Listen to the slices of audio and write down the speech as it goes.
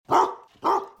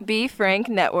Be Frank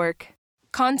Network.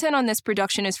 Content on this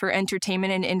production is for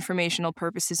entertainment and informational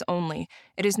purposes only.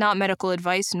 It is not medical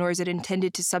advice, nor is it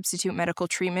intended to substitute medical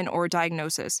treatment or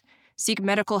diagnosis. Seek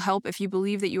medical help if you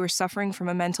believe that you are suffering from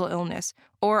a mental illness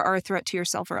or are a threat to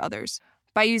yourself or others.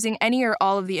 By using any or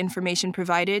all of the information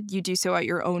provided, you do so at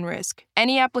your own risk.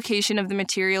 Any application of the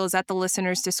material is at the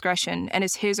listener's discretion and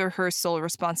is his or her sole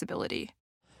responsibility.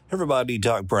 Hey everybody,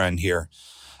 Doc Brian here.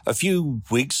 A few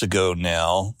weeks ago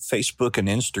now, Facebook and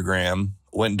Instagram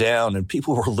went down and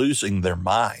people were losing their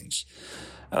minds.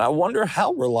 And I wonder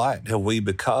how reliant have we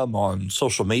become on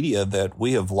social media that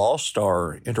we have lost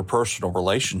our interpersonal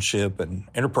relationship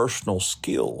and interpersonal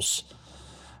skills.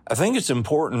 I think it's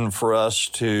important for us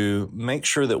to make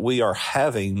sure that we are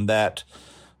having that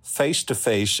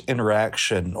face-to-face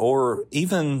interaction or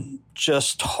even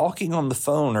just talking on the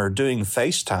phone or doing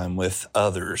FaceTime with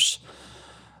others.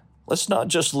 Let's not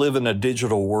just live in a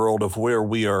digital world of where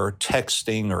we are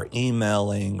texting or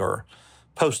emailing or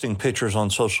posting pictures on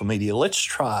social media. Let's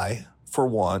try, for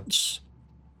once,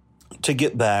 to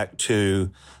get back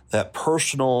to that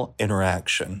personal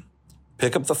interaction.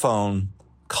 Pick up the phone,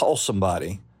 call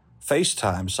somebody,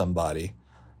 FaceTime somebody,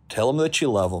 tell them that you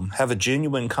love them, have a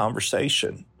genuine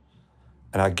conversation,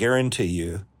 and I guarantee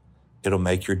you it'll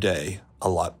make your day a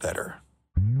lot better.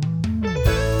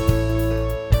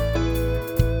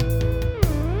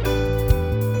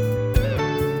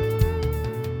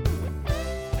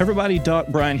 Everybody, Doc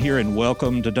Brian here, and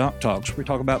welcome to Doc Talks, where we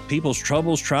talk about people's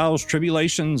troubles, trials,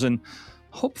 tribulations, and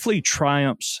hopefully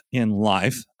triumphs in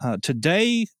life.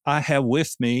 Today, I have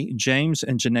with me James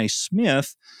and Jenaye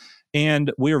Smith,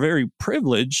 and we are very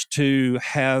privileged to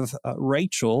have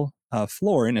Rachel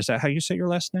Flores. Is that how you say your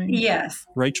last name? Yes.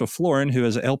 Rachel Flores, who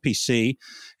is an LPC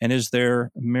and is their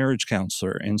marriage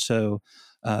counselor. And so,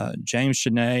 James,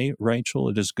 Jenaye, Rachel,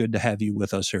 it is good to have you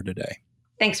with us here today.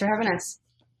 Thanks for having us.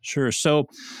 Sure. So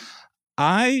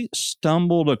I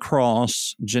stumbled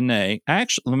across Jenaye.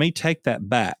 Actually, let me take that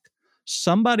back.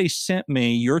 Somebody sent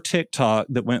me your TikTok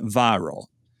that went viral.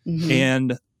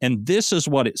 Mm-hmm. And this is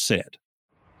what it said.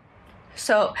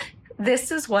 So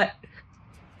this is what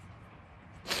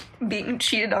being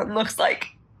cheated on looks like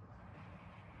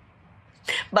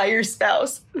by your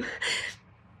spouse.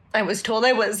 I was told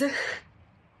it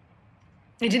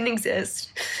didn't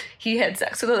exist. He had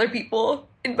sex with other people,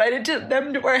 invited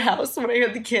them to our house when I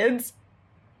had the kids.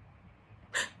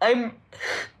 I'm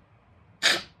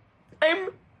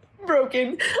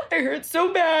broken. I hurt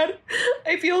so bad.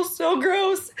 I feel so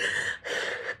gross.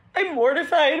 I'm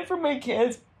mortified for my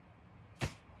kids.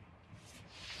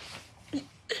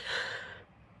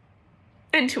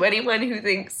 And to anyone who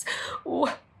thinks,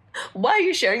 why are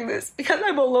you sharing this? Because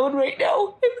I'm alone right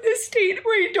now. I'm in this state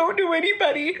where I don't know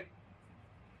anybody.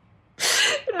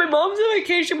 And my mom's on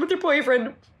vacation with her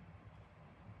boyfriend.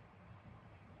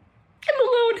 I'm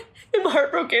alone. I'm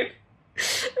heartbroken. And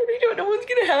I don't know what's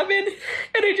going to happen.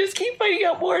 And I just keep finding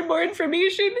out more and more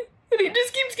information. And it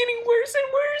just keeps getting worse and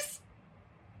worse.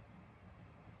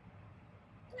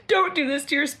 Don't do this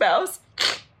to your spouse.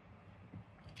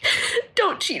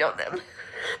 Don't cheat on them.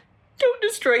 Don't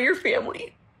destroy your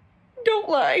family. Don't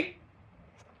lie.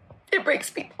 It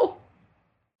breaks people.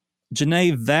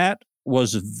 Jenaye, that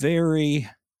was very,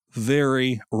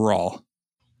 very raw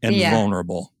and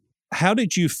vulnerable. How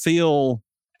did you feel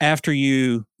after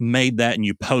you made that and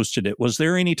you posted it? Was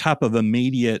there any type of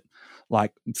immediate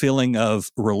feeling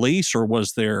of release, or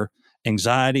was there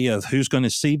anxiety of who's going to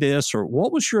see this? Or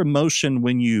what was your emotion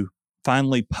when you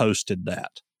finally posted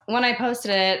that? When I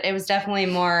posted it, it was definitely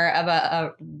more of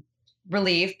a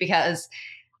relief because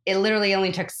it literally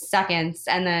only took seconds,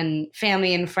 and then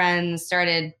family and friends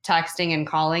started texting and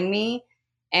calling me.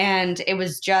 And it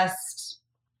was just,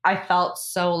 I felt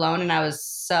so alone, and I was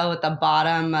so at the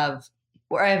bottom of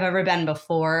where I've ever been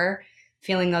before,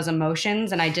 feeling those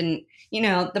emotions. And I didn't,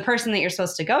 the person that you're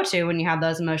supposed to go to when you have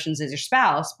those emotions is your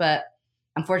spouse. But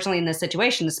unfortunately, in this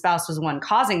situation, the spouse was the one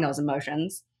causing those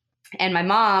emotions. And my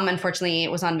mom, unfortunately,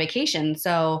 was on vacation.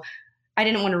 So I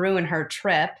didn't want to ruin her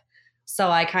trip. So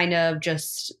I kind of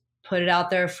just put it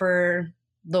out there for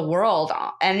the world,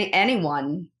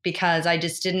 anyone, because I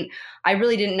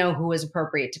really didn't know who was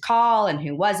appropriate to call and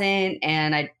who wasn't.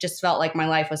 And I just felt like my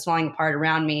life was falling apart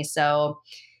around me. So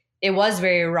it was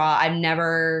very raw. I've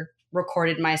never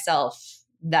recorded myself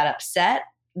that upset.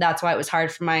 That's why it was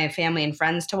hard for my family and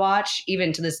friends to watch.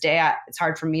 Even to this day, it's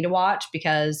hard for me to watch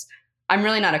because I'm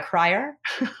really not a crier.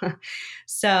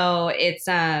 So it's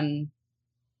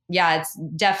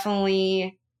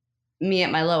definitely me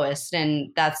at my lowest.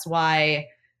 And that's why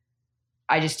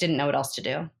I just didn't know what else to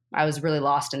do. I was really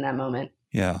lost in that moment.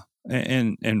 Yeah.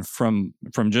 And from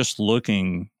just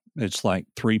looking It's like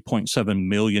 3.7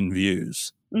 million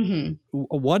views. Mm-hmm.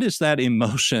 What is that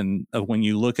emotion of when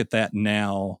you look at that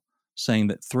now, saying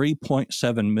that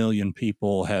 3.7 million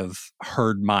people have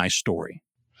heard my story?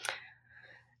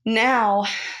 Now,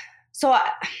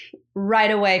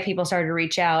 right away, people started to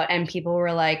reach out and people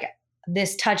were like,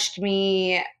 this touched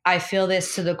me. I feel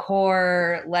this to the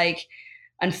core. Like,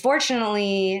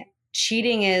 unfortunately,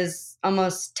 cheating is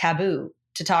almost taboo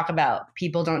to talk about.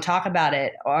 People don't talk about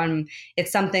it.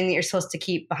 It's something that you're supposed to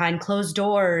keep behind closed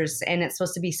doors, and it's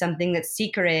supposed to be something that's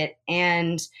secret.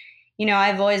 And,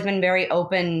 I've always been very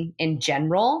open in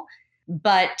general,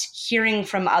 but hearing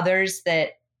from others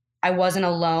that I wasn't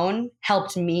alone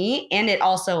helped me, and it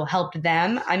also helped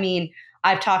them. I mean,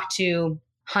 I've talked to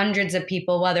hundreds of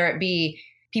people, whether it be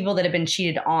people that have been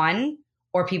cheated on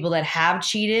or people that have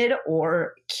cheated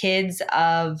or kids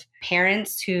of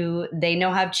parents who they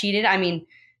know have cheated. I mean,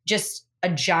 just a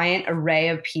giant array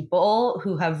of people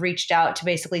who have reached out to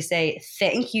basically say,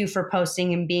 thank you for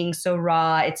posting and being so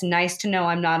raw. It's nice to know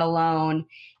I'm not alone.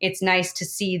 It's nice to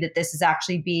see that this is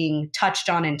actually being touched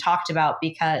on and talked about,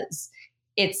 because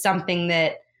it's something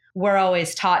that we're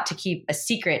always taught to keep a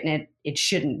secret, and it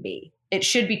shouldn't be. It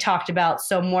should be talked about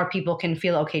so more people can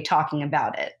feel okay talking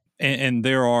about it. And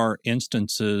there are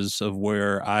instances of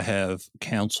where I have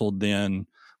counseled then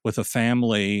with a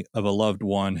family of a loved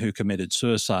one who committed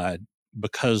suicide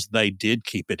because they did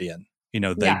keep it in.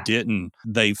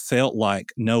 They felt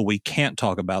like, no, we can't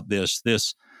talk about this.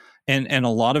 And a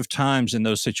lot of times in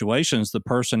those situations, the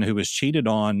person who was cheated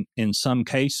on in some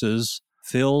cases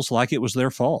feels like it was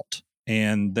their fault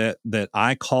and that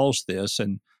I caused this,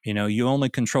 and you only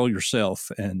control yourself,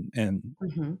 and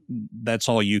Mm-hmm. that's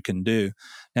all you can do.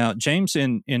 Now, James,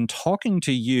 in talking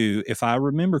to you, if I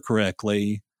remember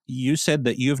correctly, you said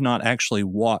that you have not actually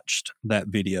watched that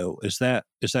video. Is that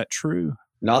true?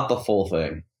 Not the full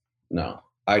thing. No,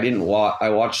 I didn't watch. I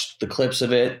watched the clips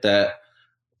of it that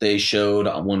they showed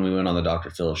when we went on the Dr.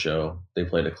 Phil show. They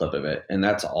played a clip of it, and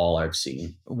that's all I've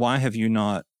seen. Why have you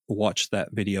not watched that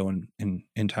video in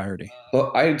entirety?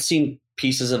 But I had seen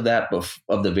pieces of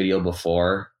of the video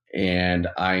before, and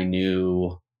I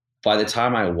knew by the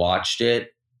time I watched it,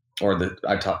 by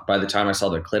the time I saw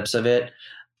the clips of it,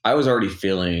 I was already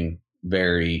feeling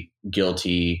very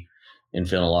guilty and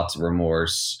feeling lots of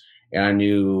remorse. And I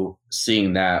knew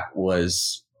seeing that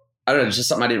was, I don't know, just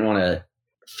something I didn't want to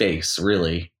face,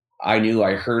 really. I knew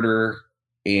I hurt her,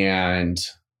 and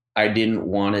I didn't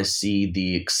want to see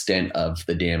the extent of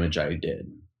the damage I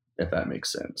did, if that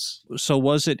makes sense. So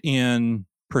was it in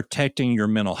protecting your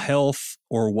mental health,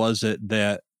 or was it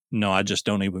that, no, I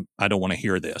don't want to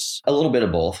hear this? A little bit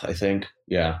of both, I think.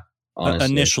 Yeah.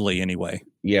 Honestly. Initially, anyway.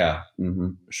 Yeah. Mm-hmm.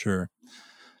 Sure.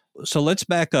 So let's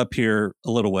back up here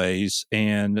a little ways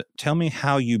and tell me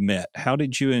how you met. How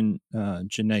did you and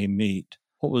Jenaye meet?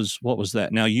 What was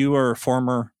that? Now, you are a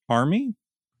former Army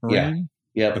Marine?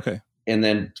 Yeah. Yep. Okay. And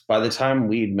then by the time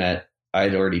we'd met,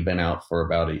 I'd already been out for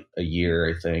about a year,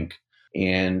 I think.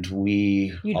 And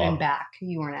you'd been back.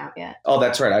 You weren't out yet. Oh,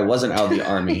 that's right. I wasn't out of the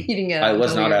Army. You didn't get out. I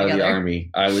was not out together. of the Army.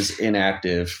 I was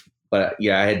inactive. But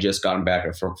yeah, I had just gotten back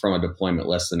from a deployment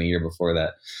less than a year before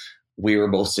that. We were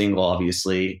both single,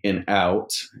 obviously, and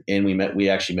out. And we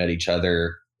actually met each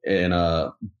other in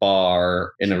a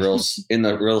bar in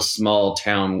the real small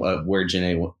town where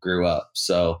Jenaye grew up.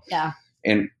 So yeah.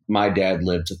 And my dad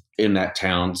lived in that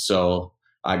town. So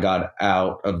I got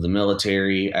out of the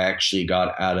military. I actually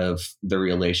got out of the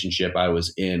relationship I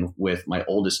was in with my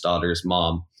oldest daughter's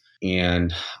mom.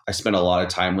 And I spent a lot of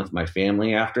time with my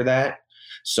family after that.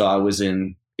 So I was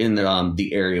in the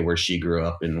area where she grew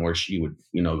up and where she would,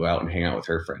 go out and hang out with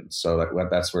her friends. So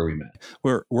that's where we met.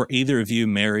 Were either of you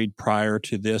married prior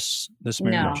to this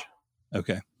marriage? No.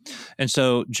 Okay. And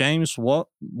so, James,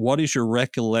 what is your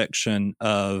recollection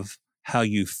of how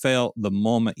you felt the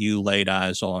moment you laid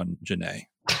eyes on Jenaye?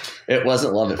 It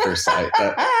wasn't love at first sight,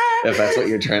 if that's what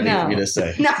you're trying to get me to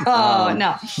say.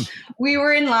 No. We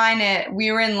were in line at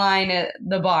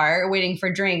the bar waiting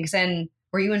for drinks. And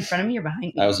were you in front of me or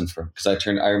behind me? I was in front because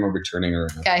I remember turning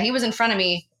around. Yeah, he was in front of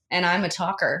me, and I'm a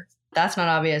talker. That's not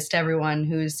obvious to everyone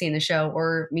who's seen the show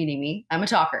or meeting me. I'm a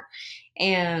talker.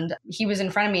 And he was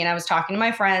in front of me, and I was talking to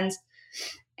my friends,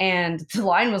 and the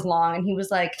line was long, and he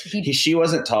was like... She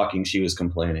wasn't talking. She was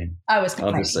complaining. I was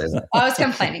complaining. I'll just say that. I was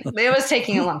complaining. It was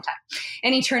taking a long time.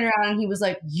 And he turned around, and he was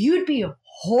like, you'd be a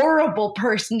horrible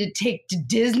person to take to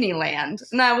Disneyland.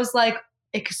 And I was like,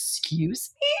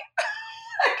 excuse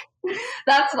me?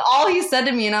 That's all he said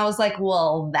to me. And I was like,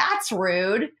 well, that's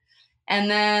rude. And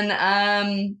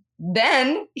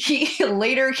then he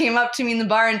later came up to me in the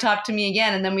bar and talked to me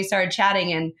again. And then we started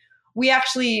chatting, and we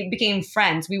actually became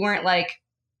friends. We weren't like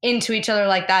into each other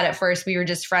like that at first. We were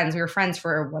just friends. We were friends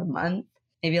for a month,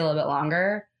 maybe a little bit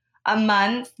longer. A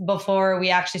month before we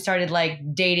actually started like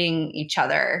dating each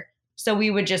other. So we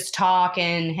would just talk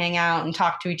and hang out and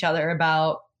talk to each other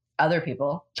about other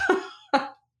people.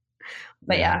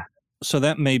 But yeah. So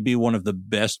that may be one of the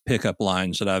best pickup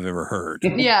lines that I've ever heard.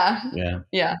 Yeah.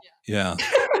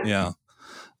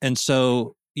 And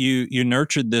so you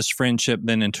nurtured this friendship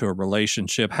then into a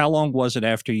relationship. How long was it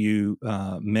after you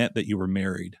met that you were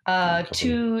married?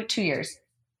 2 years.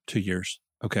 2 years.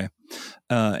 Okay.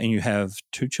 And you have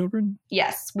 2 children?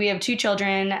 Yes. We have 2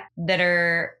 children that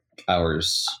are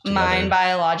ours together. Mine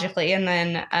biologically. And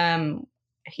then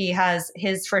he has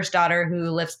his first daughter who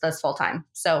lives with us full time.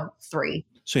 So 3.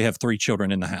 So you have 3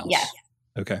 children in the house? Yes.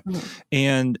 Okay. Mm-hmm.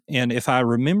 And if I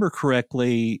remember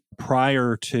correctly,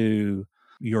 prior to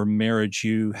your marriage,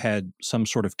 you had some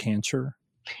sort of cancer?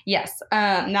 Yes.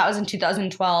 That was in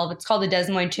 2012. It's called a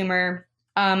desmoid tumor.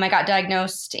 I got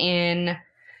diagnosed in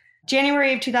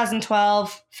January of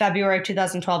 2012. February of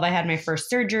 2012, I had my first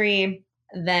surgery.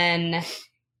 Then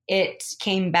it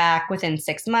came back within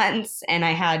 6 months, and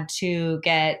I had to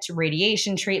get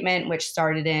radiation treatment, which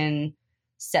started in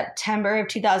September of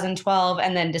 2012.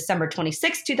 And then December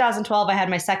 26, 2012, I had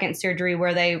my second surgery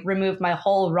where they removed my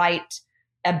whole right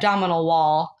abdominal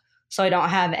wall. So I don't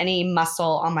have any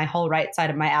muscle on my whole right side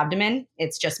of my abdomen.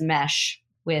 It's just mesh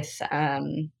with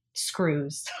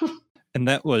screws. And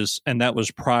that was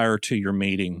prior to your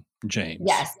meeting James?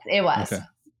 Yes, it was. Okay.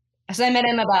 So I met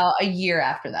him about a year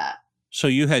after that. So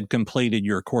you had completed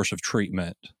your course of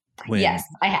treatment? Yes,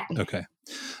 I had. Okay.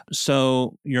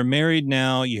 So you're married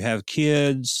now, you have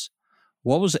kids.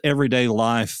 What was everyday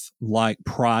life like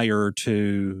prior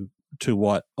to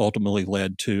what ultimately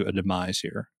led to a demise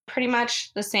here? Pretty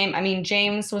much the same. I mean,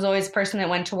 James was always the person that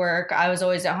went to work. I was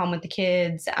always at home with the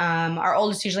kids. Our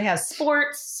oldest usually has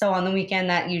sports. So on the weekend,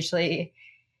 that usually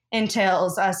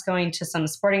entails us going to some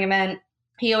sporting event.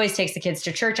 He always takes the kids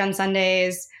to church on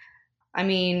Sundays. I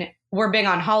mean, we're big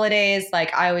on holidays.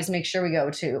 Like, I always make sure we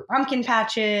go to pumpkin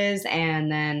patches.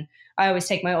 And then I always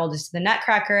take my oldest to the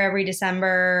Nutcracker every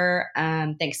December.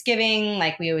 Thanksgiving,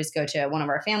 like, we always go to one of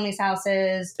our family's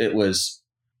houses. It was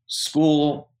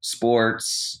school,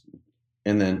 sports,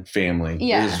 and then family.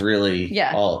 Yeah. It was really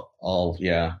all.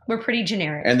 We're pretty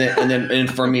generic.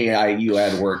 And for me, you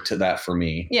add work to that for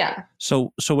me. Yeah.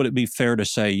 So would it be fair to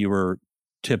say you were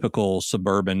typical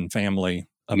suburban family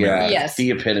American? Yeah. Yes.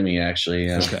 The epitome, actually.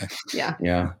 Yeah. Okay. Yeah.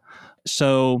 Yeah.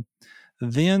 So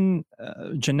then,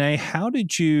 Jenaye, how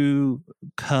did you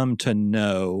come to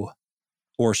know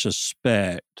or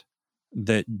suspect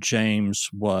that James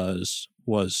was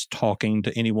talking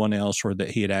to anyone else or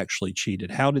that he had actually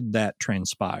cheated? How did that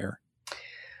transpire?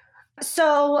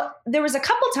 So there was a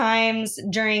couple times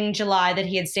during July that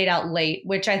he had stayed out late,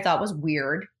 which I thought was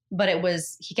weird, but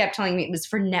he kept telling me it was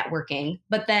for networking.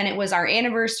 But then it was our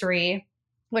anniversary,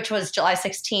 which was July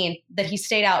 16th, that he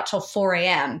stayed out till 4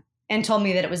 a.m. and told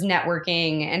me that it was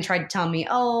networking and tried to tell me,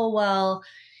 oh, well,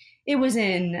 it was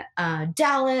in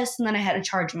Dallas, and then I had to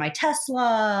charge my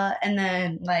Tesla. And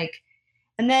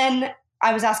then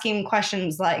I was asking him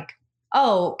questions like,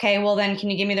 oh, okay, well then can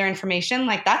you give me their information?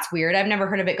 Like, that's weird. I've never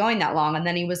heard of it going that long. And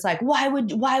then he was like, why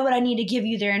would I need to give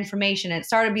you their information? And it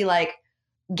started to be like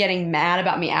getting mad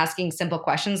about me asking simple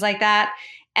questions like that.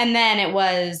 And then it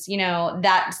was,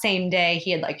 that same day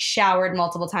he had like showered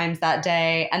multiple times that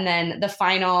day. And then the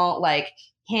final like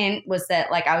hint was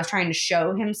that like I was trying to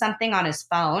show him something on his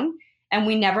phone, and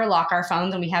we never lock our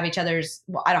phones, and we have each other's,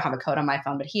 well, I don't have a code on my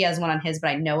phone, but he has one on his, but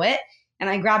I know it. And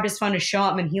I grabbed his phone to show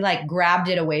him, and he like grabbed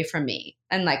it away from me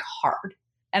and like hard.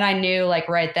 And I knew like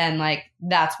right then, like,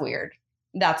 that's weird.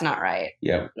 That's not right.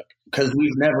 Yeah. Because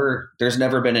there's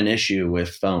never been an issue with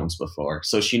phones before.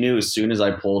 So she knew as soon as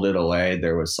I pulled it away,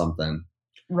 there was something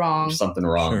wrong.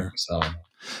 Sure. So,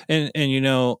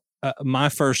 and my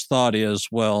first thought is,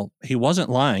 well, he wasn't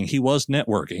lying. He was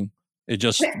networking. It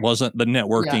just wasn't the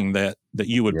networking that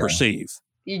you would perceive.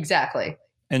 Exactly.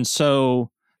 And so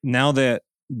now that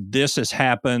this has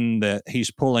happened, that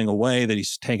he's pulling away, that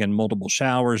he's taken multiple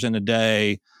showers in a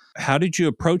day, how did you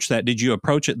approach that? Did you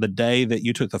approach it the day that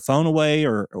you took the phone away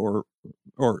or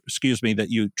excuse me, that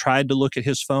you tried to look at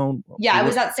his phone? Yeah, it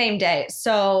was that same day.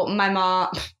 So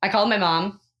I called my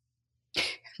mom.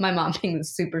 My mom being the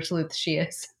super sleuth she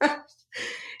is.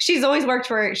 She's always worked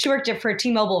for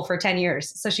T-Mobile for 10 years.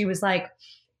 So she was like,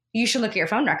 you should look at your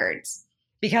phone records,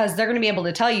 because they're going to be able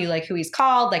to tell you like who he's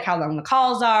called, like how long the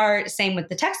calls are, same with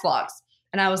the text logs.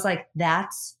 And I was like,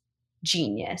 that's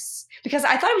genius, because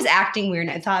I thought he was acting weird,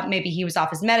 and I thought maybe he was off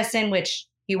his medicine, which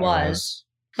he was.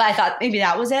 But I thought maybe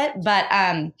that was it. But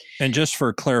And just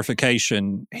for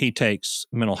clarification, he takes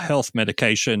mental health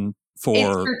medication for...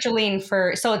 It's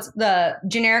sertraline so it's the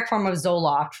generic form of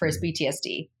Zoloft for his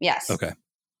PTSD. Yes. Okay.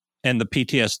 And the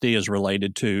PTSD is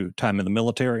related to time in the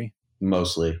military?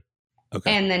 Mostly.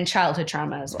 Okay. And then childhood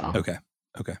trauma as well. Okay.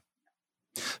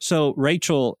 So,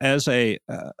 Rachel, as a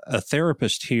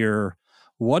therapist here,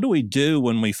 what do we do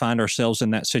when we find ourselves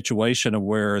in that situation of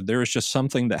where there is just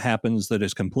something that happens that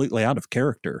is completely out of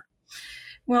character?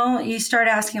 Well, you start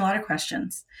asking a lot of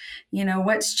questions.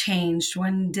 What's changed?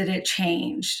 When did it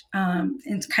change?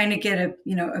 And kind of get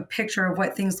a picture of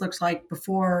what things looked like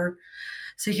before,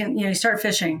 so you can you start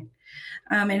fishing.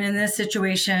 And in this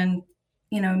situation,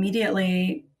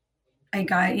 immediately I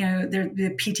got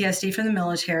the PTSD from the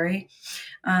military.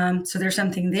 So there's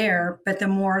something there. But the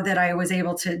more that I was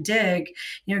able to dig,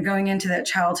 going into that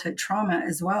childhood trauma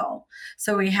as well.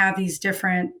 So we have these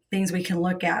different things we can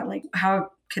look at, like how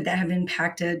could that have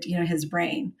impacted, his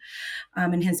brain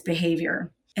and his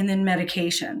behavior, and then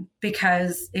medication.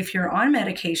 Because if you're on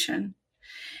medication,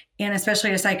 and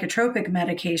especially a psychotropic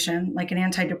medication, like an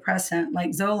antidepressant,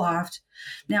 like Zoloft,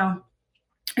 now,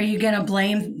 are you going to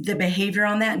blame the behavior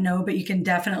on that? No, but you can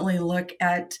definitely look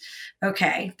at,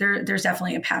 okay, there's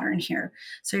definitely a pattern here.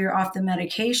 So you're off the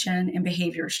medication and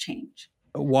behaviors change.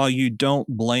 While you don't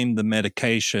blame the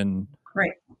medication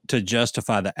right to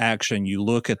justify the action, you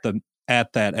look at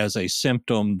that as a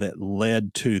symptom that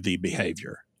led to the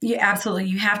behavior. Yeah, absolutely.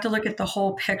 You have to look at the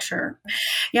whole picture.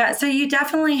 Yeah. So you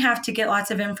definitely have to get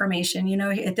lots of information.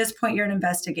 At this point, you're an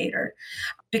investigator,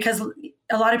 because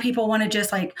a lot of people want to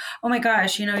just like, oh my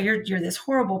gosh, you're this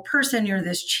horrible person. You're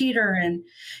this cheater. And,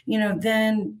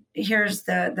 then here's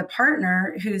the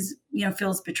partner who's,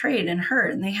 feels betrayed and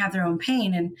hurt, and they have their own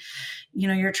pain. And,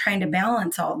 you're trying to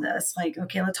balance all this. Like,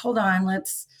 okay, let's hold on.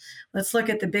 Let's look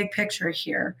at the big picture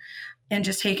here. And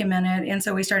just take a minute. And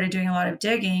so we started doing a lot of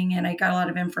digging, and I got a lot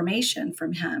of information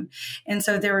from him. And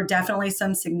so there were definitely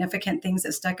some significant things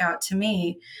that stuck out to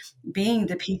me, being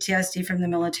the PTSD from the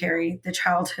military, the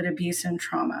childhood abuse and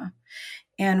trauma.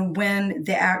 And when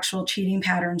the actual cheating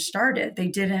pattern started, they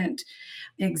didn't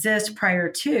exist prior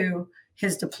to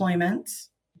his deployments.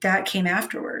 That came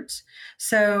afterwards.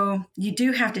 So you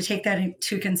do have to take that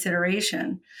into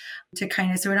consideration to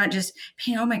kind of, so we're not just,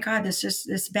 hey, oh my God, this is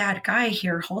this bad guy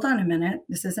here. Hold on a minute.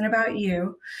 This isn't about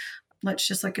you. Let's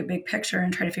just look at big picture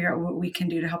and try to figure out what we can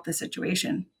do to help the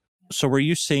situation. So were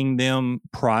you seeing them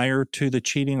prior to the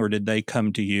cheating, or did they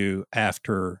come to you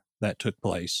after that took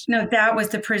place? No, that was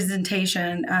the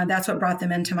presentation. That's what brought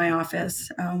them into my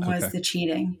office, was the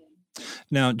cheating.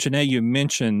 Now, Jenaye, you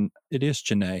mentioned it is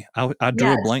Jenaye. I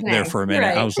drew a blank there for a minute.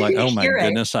 Right. I was like, oh my You're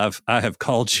goodness, I have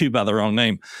called you by the wrong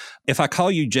name. If I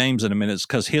call you James in a minute, it's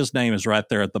because his name is right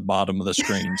there at the bottom of the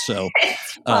screen. So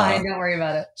it's fine. Don't worry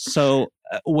about it. So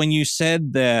when you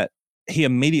said that he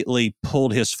immediately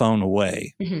pulled his phone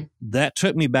away, that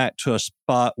took me back to a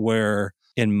spot where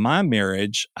in my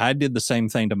marriage, I did the same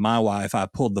thing to my wife. I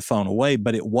pulled the phone away,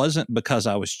 but it wasn't because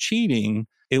I was cheating.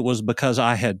 It was because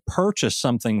I had purchased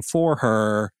something for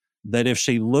her that if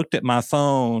she looked at my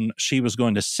phone, she was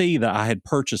going to see that I had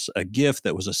purchased a gift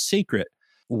that was a secret.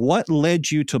 What led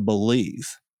you to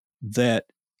believe that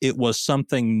it was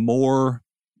something more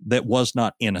that was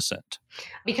not innocent?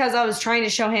 Because I was trying to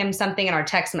show him something in our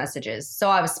text messages. So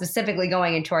I was specifically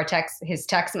going into his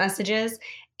text messages.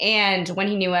 And when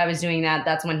he knew I was doing that,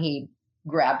 that's when he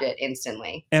grabbed it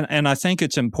instantly. And I think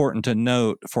it's important to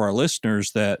note for our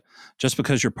listeners that just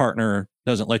because your partner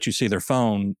doesn't let you see their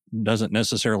phone doesn't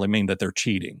necessarily mean that they're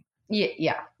cheating.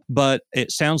 Yeah. But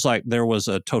it sounds like there was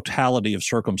a totality of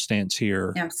circumstance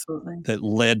here Absolutely. that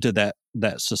led to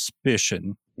that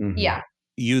suspicion. Mm-hmm. Yeah.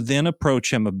 You then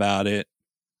approach him about it.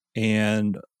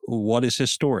 And what is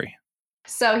his story?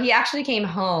 So he actually came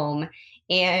home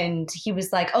and he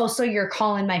was like, oh, so you're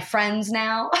calling my friends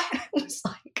now? I was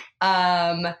like,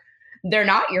 they're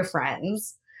not your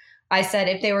friends. I said,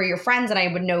 if they were your friends, then I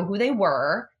would know who they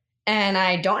were. And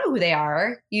I don't know who they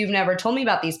are. You've never told me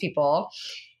about these people.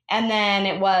 And then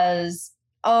it was,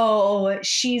 oh,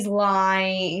 she's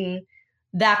lying.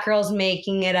 That girl's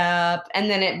making it up. And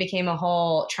then it became a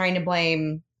whole trying to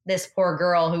blame this poor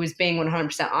girl who was being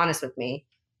 100% honest with me.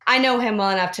 I know him well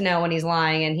enough to know when he's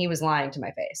lying, and he was lying to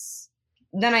my face.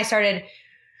 Then I started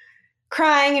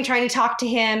crying and trying to talk to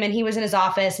him, and he was in his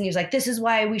office and he was like, this is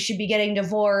why we should be getting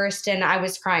divorced. And I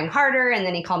was crying harder, and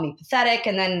then he called me pathetic.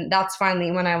 And then that's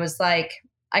finally when I was like,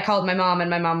 I called my mom, and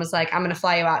my mom was like, I'm going to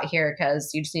fly you out here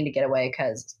because you just need to get away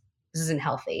because this isn't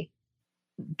healthy.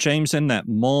 James, in that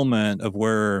moment of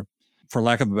where, for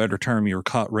lack of a better term, you were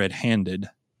caught red-handed.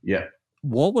 Yeah.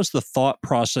 What was the thought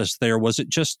process there? Was it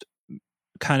just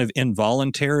kind of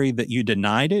involuntary that you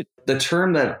denied it? The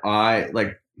term that I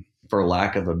like, for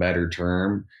lack of a better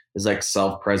term, is like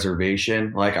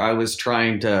self-preservation. Like I was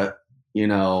trying to,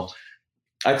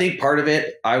 I think part of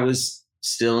it, I was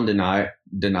still in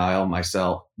denial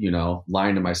myself,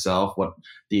 lying to myself, what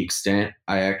the extent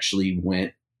I actually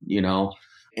went,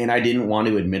 and I didn't want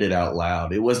to admit it out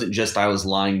loud. It wasn't just I was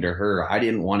lying to her. I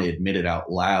didn't want to admit it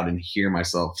out loud and hear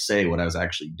myself say what I was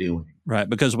actually doing. Right.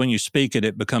 Because when you speak it,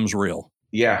 it becomes real.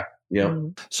 Yeah. Yep.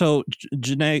 Mm. So,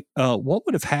 Jenaye, what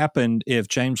would have happened if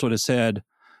James would have said,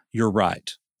 "You're right.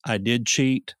 I did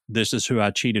cheat. This is who I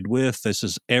cheated with. This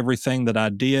is everything that I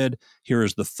did. Here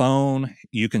is the phone.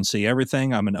 You can see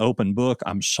everything. I'm an open book.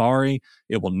 I'm sorry.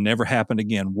 It will never happen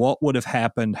again." What would have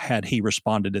happened had he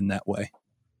responded in that way?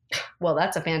 Well,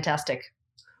 that's a fantastic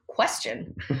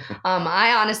question.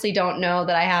 I honestly don't know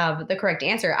that I have the correct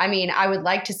answer. I mean, I would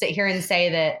like to sit here and say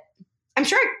that I'm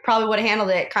sure I probably would have handled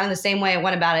it kind of the same way I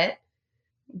went about it,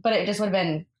 but it just would have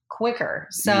been quicker.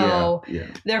 So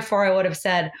therefore I would have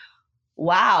said,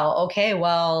 wow, okay,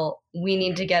 well, we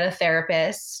need to get a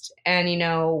therapist and,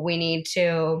 we need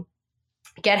to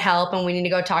get help and we need to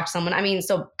go talk to someone. I mean,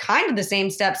 so kind of the same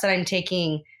steps that I'm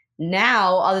taking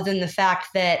now, other than the fact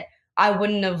that I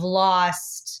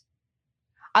lost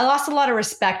a lot of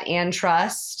respect and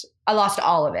trust. I lost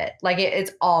all of it. Like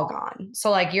it's all gone. So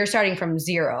like you're starting from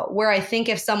zero, where I think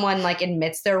if someone like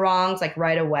admits their wrongs, like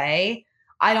right away,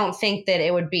 I don't think that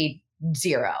it would be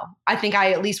zero. I think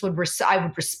I at least would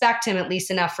respect him at least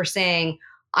enough for saying,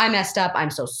 I messed up. I'm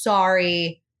so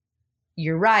sorry.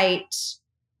 You're right.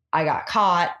 I got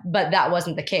caught, but that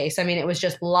wasn't the case. I mean, it was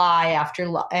just lie after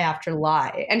lie after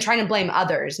lie and trying to blame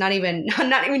others, not even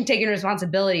taking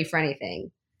responsibility for anything.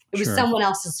 It was someone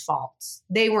else's fault.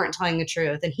 They weren't telling the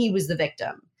truth and he was the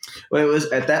victim. Well, it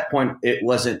was at that point, it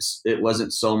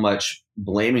wasn't so much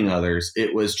blaming others.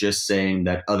 It was just saying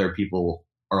that other people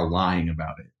are lying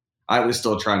about it. I was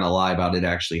still trying to lie about it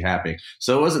actually happening.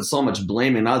 So it wasn't so much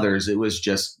blaming others. It was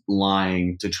just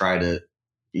lying to try to,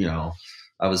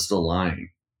 I was still lying.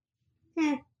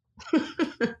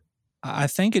 I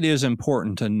think it is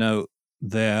important to note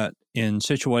that in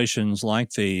situations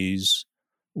like these,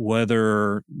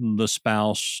 whether the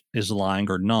spouse is lying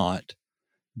or not,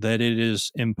 that it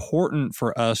is important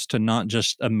for us to not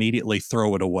just immediately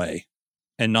throw it away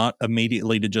and not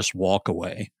immediately to just walk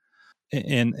away.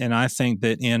 And I think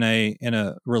that in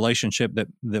a relationship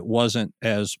that wasn't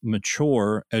as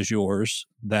mature as yours,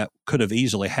 that could have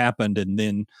easily happened, and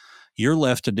then you're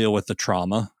left to deal with the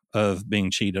trauma of being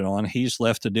cheated on. He's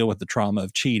left to deal with the trauma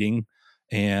of cheating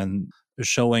and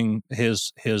showing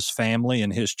his family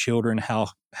and his children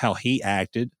how he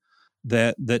acted.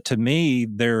 That to me,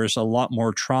 there's a lot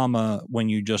more trauma when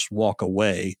you just walk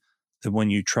away than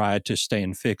when you try to stay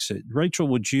and fix it. Rachel,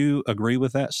 would you agree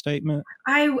with that statement?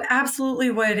 I absolutely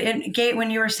would. And Gate,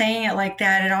 when you were saying it like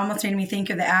that, it almost made me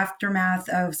think of the aftermath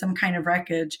of some kind of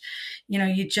wreckage.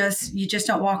 You just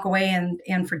don't walk away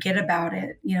and forget about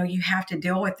it. You have to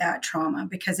deal with that trauma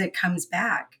because it comes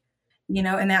back,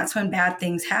 and that's when bad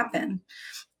things happen.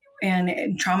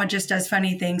 And trauma just does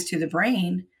funny things to the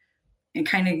brain. And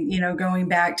kind of, going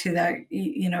back to that,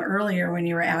 earlier when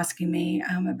you were asking me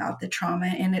about the trauma,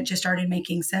 and it just started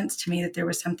making sense to me that there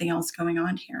was something else going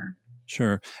on here.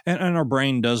 Sure. And our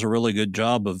brain does a really good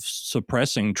job of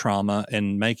suppressing trauma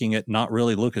and making it not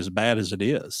really look as bad as it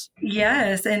is.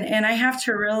 Yes. And I have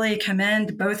to really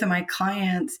commend both of my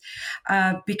clients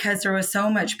because there was so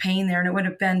much pain there and it would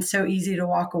have been so easy to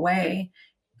walk away.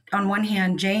 On one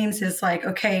hand, James is like,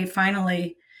 okay,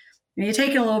 finally, you're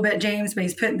taking a little bit, James, but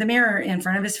he's putting the mirror in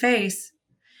front of his face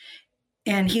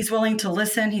and he's willing to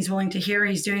listen. He's willing to hear.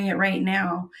 He's doing it right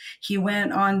now. He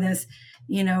went on this,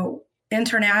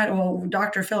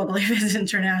 Dr. Phil, I believe is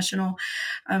international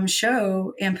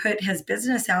show and put his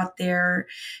business out there.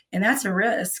 And that's a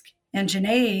risk. And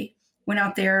Jenaye went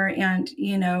out there and,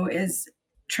 as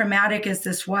traumatic as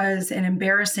this was and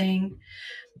embarrassing,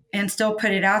 and still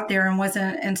put it out there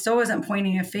and still wasn't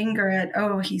pointing a finger at,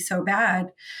 oh, he's so bad.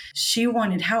 She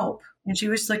wanted help and she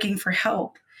was looking for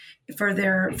help for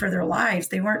their lives.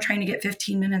 They weren't trying to get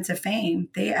 15 minutes of fame.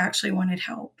 They actually wanted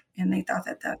help and they thought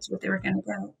that that's what they were going to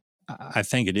get. I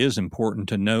think it is important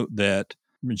to note that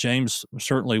James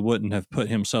certainly wouldn't have put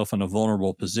himself in a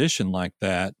vulnerable position like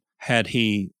that had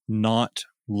he not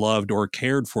loved or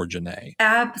cared for Jenaye.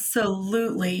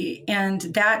 Absolutely. And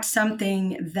that's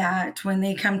something that when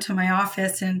they come to my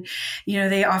office and,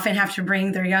 they often have to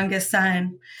bring their youngest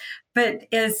son, but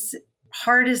as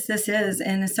hard as this is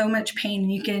and so much pain,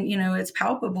 you can, it's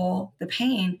palpable, the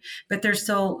pain, but there's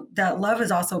still that love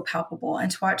is also palpable,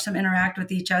 and to watch them interact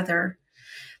with each other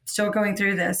still going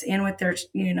through this and with their,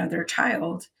 their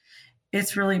child.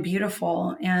 It's really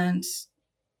beautiful. And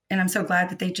I'm so glad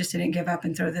that they just didn't give up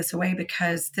and throw this away,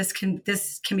 because this can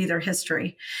be their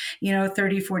history,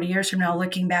 30, 40 years from now,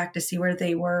 looking back to see where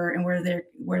they were and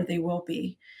where they will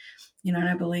be, and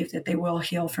I believe that they will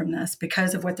heal from this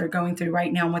because of what they're going through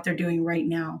right now and what they're doing right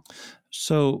now.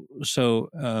 So,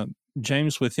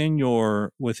 James, within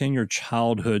your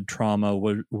childhood trauma,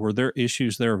 were there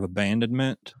issues there of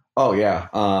abandonment? Oh yeah.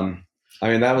 I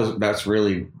mean, that's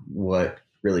really what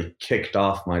really kicked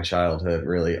off my childhood,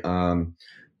 really.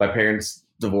 My parents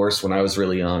divorced when I was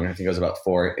really young. I think I was about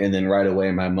 4. And then right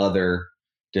away, my mother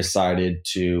decided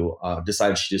she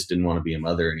just didn't want to be a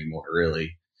mother anymore,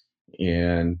 really.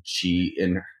 And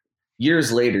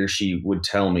years later, she would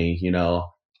tell me,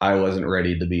 I wasn't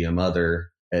ready to be a mother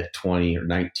at 20 or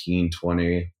 19,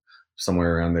 20,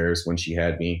 somewhere around there is when she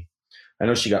had me. I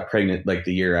know she got pregnant like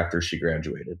the year after she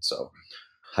graduated, so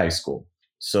high school.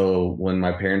 So when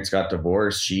my parents got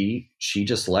divorced, she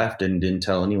just left and didn't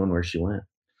tell anyone where she went.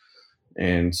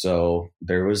 And so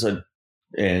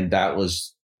and that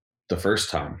was the first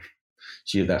time.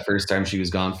 That first time she was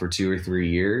gone for 2 or 3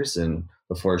 years, and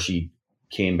before she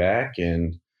came back.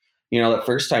 And that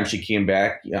first time she came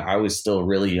back, I was still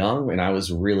really young, and I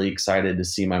was really excited to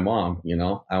see my mom.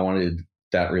 I wanted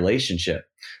that relationship,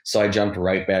 so I jumped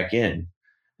right back in,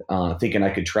 thinking I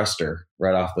could trust her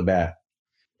right off the bat.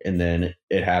 And then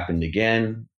it happened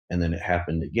again, and then it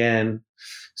happened again.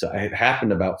 So it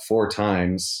happened about 4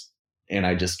 times, and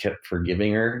I just kept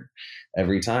forgiving her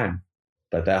every time.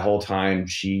 But that whole time,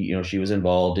 she was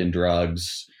involved in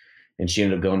drugs, and she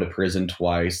ended up going to prison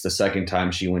twice. The second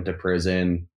time she went to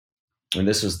prison, and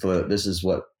this is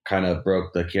what kind of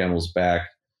broke the camel's back,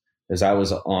 is I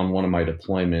was on one of my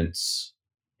deployments,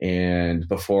 and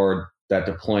before that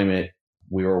deployment,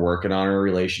 we were working on our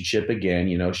relationship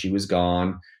again. She was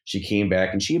gone. She came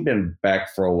back, and she had been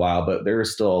back for a while, but there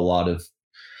was still a lot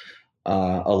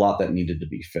that needed to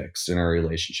be fixed in our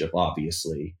relationship,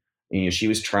 obviously. And she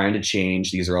was trying to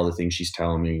change. These are all the things she's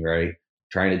telling me, right?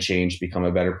 Trying to change, become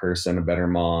a better person, a better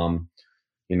mom.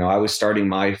 I was starting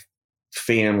my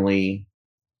family,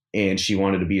 and she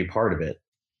wanted to be a part of it.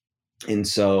 And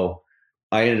so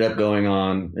I ended up going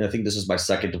on, I think this is my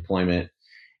second deployment,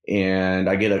 and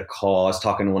I get a call. I was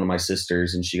talking to one of my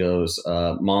sisters, and she goes,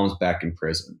 Mom's back in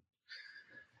prison.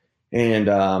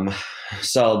 And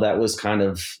so that was kind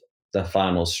of the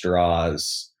final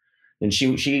straws. And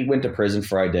she went to prison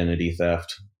for identity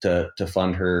theft to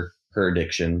fund her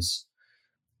addictions.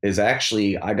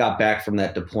 I got back from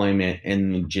that deployment,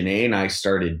 and Jenaye and I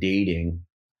started dating,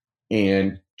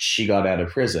 and she got out of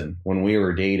prison when we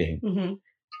were dating. Mm-hmm.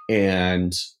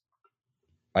 And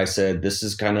I said, this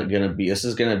is going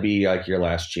to be like your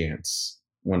last chance.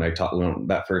 When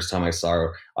that first time I saw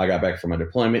her, I got back from a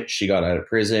deployment, she got out of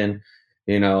prison,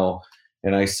 and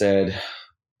I said,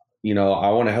 I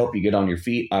want to help you get on your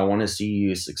feet. I want to see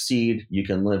you succeed. You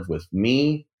can live with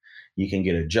me. You can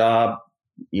get a job.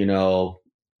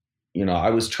 I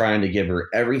was trying to give her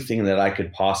everything that I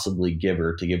could possibly give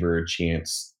her, to give her a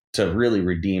chance to really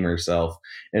redeem herself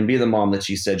and be the mom that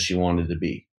she said she wanted to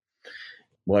be.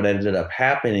 What ended up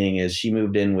happening is she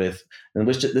moved in with, and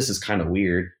this is kind of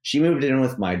weird, she moved in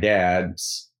with my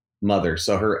dad's mother,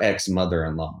 so her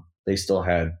ex-mother-in-law. They still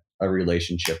had a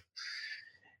relationship.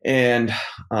 And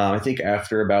I think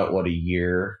after about, a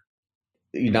year,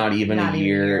 not even a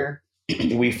year,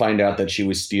 we find out that she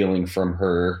was stealing from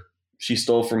her. She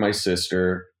stole from my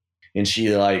sister, and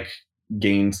she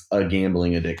gained a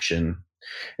gambling addiction.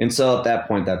 And so at that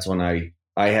point, that's when I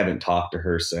haven't talked to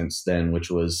her since then, which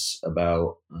was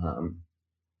about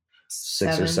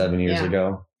 6 or 7 years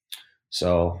ago.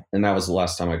 So, and that was the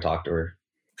last time I talked to her.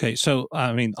 Okay. So,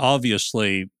 I mean,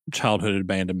 obviously childhood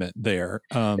abandonment there.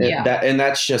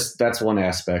 That's one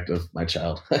aspect of my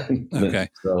childhood. Okay.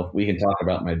 So we can talk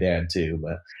about my dad too,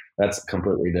 but that's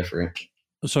completely different.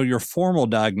 So your formal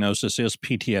diagnosis is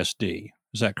PTSD.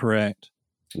 Is that correct?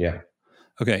 Yeah.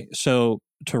 Okay. So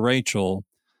to Rachel,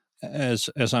 as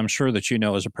I'm sure that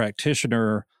as a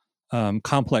practitioner,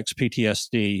 complex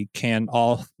PTSD can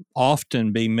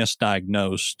often be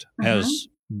misdiagnosed as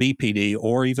BPD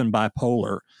or even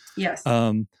bipolar. Yes.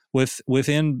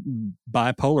 Within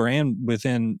bipolar and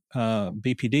within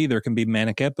BPD, there can be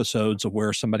manic episodes of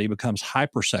where somebody becomes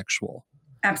hypersexual.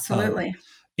 Absolutely.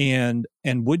 And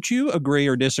would you agree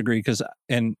or disagree? Because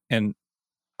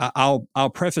I'll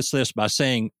preface this by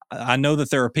saying I know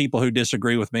that there are people who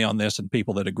disagree with me on this and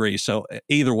people that agree. So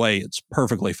either way, it's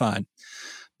perfectly fine.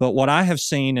 But what I have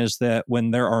seen is that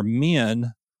when there are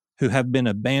men who have been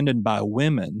abandoned by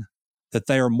women, that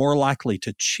they are more likely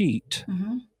to cheat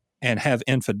and have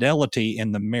infidelity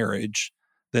in the marriage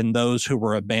than those who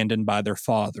were abandoned by their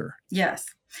father. Yes.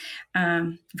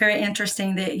 Very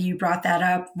interesting that you brought that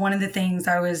up. One of the things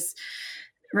I was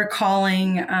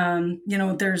recalling,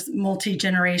 there's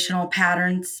multi-generational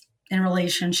patterns in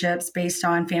relationships based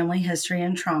on family history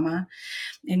and trauma.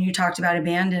 And you talked about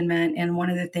abandonment. And one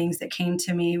of the things that came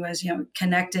to me was,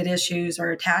 connected issues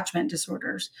or attachment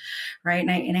disorders, right?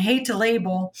 And I hate to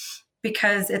label,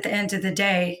 because at the end of the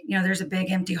day, there's a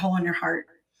big empty hole in your heart,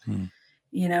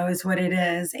 is what it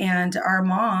is. And our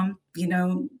mom,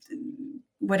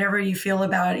 whatever you feel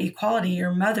about equality,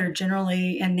 your mother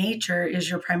generally in nature is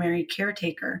your primary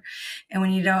caretaker. And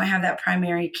when you don't have that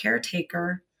primary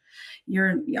caretaker,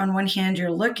 you're, on one hand,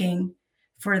 you're looking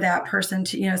for that person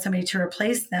to, somebody to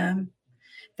replace them,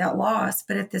 that loss.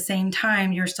 But at the same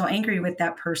time, you're still angry with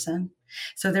that person.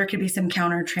 So there could be some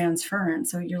counter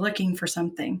transference. So you're looking for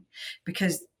something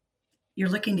because you're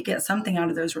looking to get something out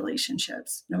of those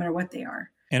relationships, no matter what they are.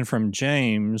 And from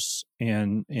James,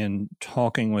 in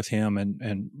talking with him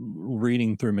and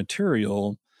reading through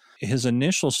material, his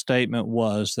initial statement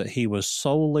was that he was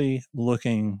solely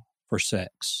looking for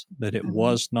sex, that it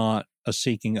was not a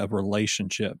seeking of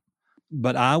relationship.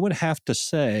 But I would have to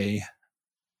say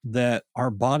that our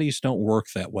bodies don't work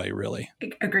that way, really.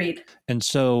 Agreed. And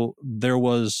so there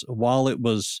was, while it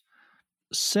was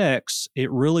sex,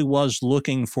 it really was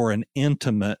looking for an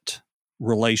intimate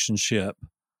relationship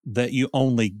that you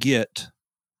only get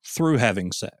through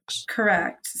having sex.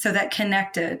 Correct. So that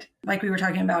connected, like we were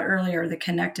talking about earlier, the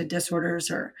connected disorders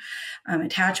or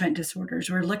attachment disorders,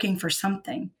 we're looking for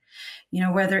something,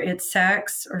 whether it's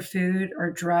sex or food or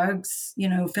drugs,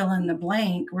 fill in the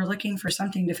blank, we're looking for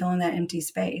something to fill in that empty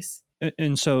space.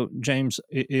 And so, James,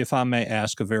 if I may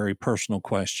ask a very personal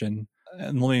question,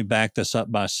 and let me back this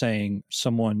up by saying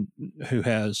someone who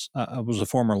I was a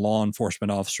former law enforcement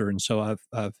officer, and so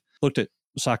I've looked at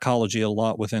psychology a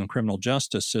lot within criminal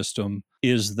justice system,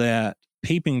 is that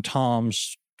peeping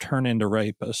toms turn into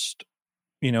rapists.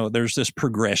 There's this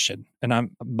progression, and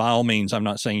I'm, by all means, I'm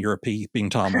not saying you're a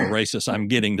peeping tom or racist. I'm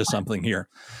getting to something here,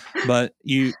 but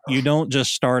you don't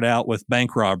just start out with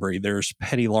bank robbery. There's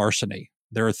petty larceny.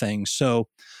 There are things. So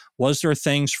was there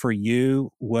things for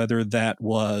you, whether that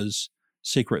was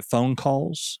secret phone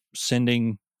calls,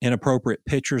 sending inappropriate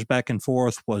pictures back and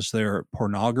forth? Was there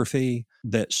pornography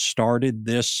that started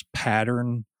this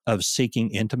pattern of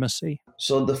seeking intimacy?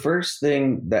 So the first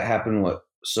thing that happened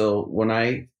when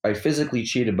I physically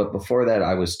cheated, but before that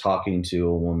I was talking to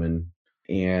a woman.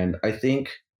 And I think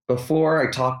before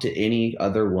I talked to any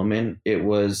other woman, it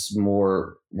was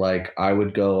more like I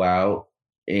would go out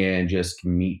and just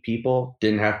meet people.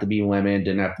 Didn't have to be women,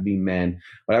 didn't have to be men,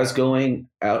 but I was going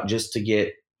out just to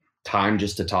get time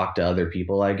just to talk to other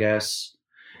people, I guess,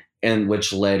 and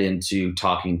which led into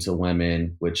talking to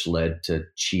women, which led to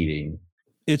cheating.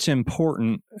 It's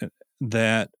important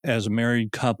that as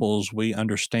married couples, we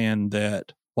understand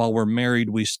that while we're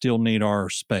married, we still need our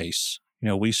space.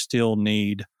 We still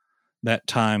need that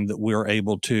time that we're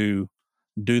able to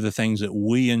do the things that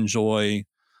we enjoy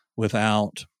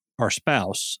without our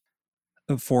spouse.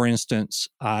 For instance,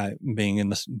 I, being in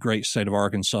this great state of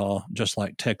Arkansas, just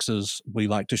like Texas, we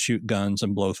like to shoot guns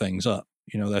and blow things up.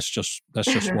 That's just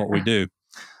what we do.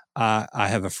 I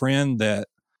have a friend that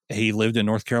he lived in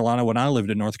North Carolina. When I lived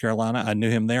in North Carolina, I knew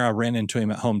him there. I ran into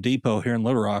him at Home Depot here in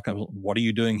Little Rock. I was, what are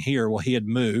you doing here? Well, he had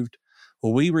moved.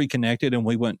 Well, we reconnected and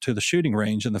we went to the shooting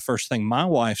range. And the first thing my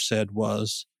wife said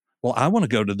was, well, I want to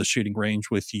go to the shooting range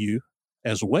with you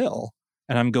as well.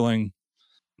 And I'm going,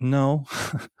 no,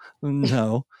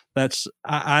 no,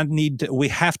 I need to, we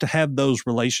have to have those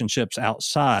relationships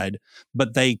outside,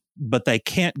 but they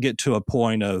can't get to a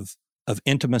point of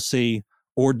intimacy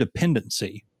or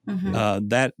dependency. Mm-hmm.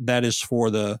 That is for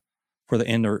the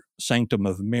inner sanctum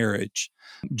of marriage.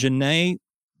 Jenaye,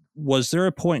 was there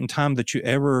a point in time that you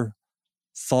ever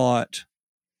thought,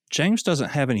 James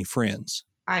doesn't have any friends?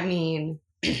 I mean,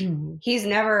 he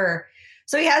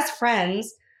has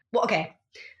friends. Well, okay.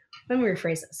 Let me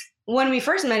rephrase this. When we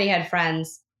first met, he had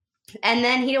friends. And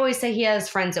then he'd always say he has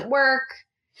friends at work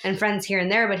and friends here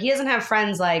and there, but he doesn't have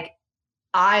friends like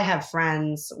I have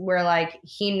friends where like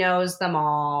he knows them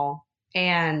all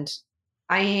and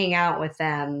I hang out with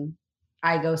them.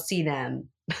 I go see them.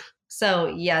 So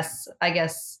yes, I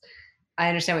guess I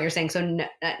understand what you're saying. So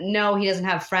no, he doesn't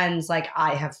have friends like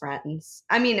I have friends.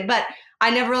 I mean, but I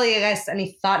never really,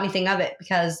 thought anything of it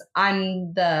because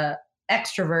I'm the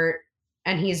extrovert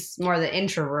and he's more the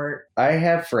introvert. I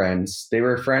have friends. They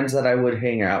were friends that I would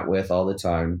hang out with all the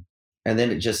time. And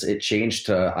then it changed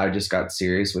to, I just got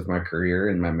serious with my career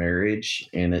and my marriage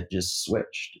and it just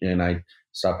switched and I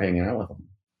stopped hanging out with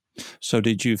them. So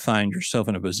did you find yourself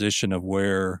in a position of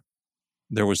where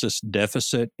there was this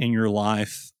deficit in your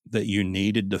life that you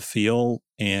needed to fill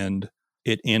and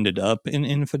it ended up in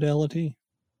infidelity?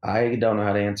 I don't know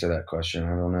how to answer that question.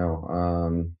 I don't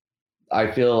know. I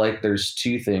feel like there's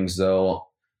two things, though.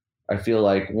 I feel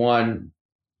like one,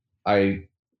 I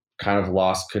kind of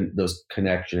lost those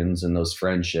connections and those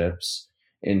friendships.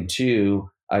 And two,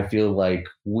 I feel like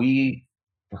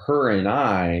her and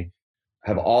I,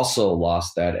 have also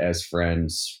lost that as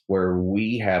friends, where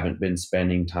we haven't been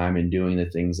spending time and doing the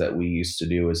things that we used to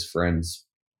do as friends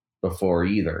before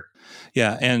either.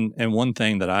 Yeah, and one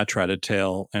thing that I try to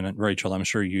tell, and Rachel, I'm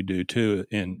sure you do too,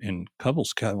 in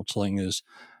couples counseling, is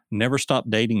never stop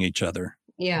dating each other.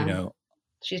 Yeah. You know,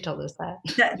 She told us that.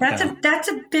 That's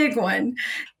a big one.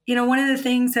 You know, one of the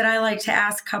things that I like to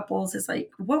ask couples is like,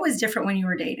 what was different when you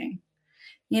were dating?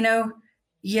 You know,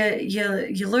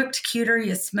 you looked cuter,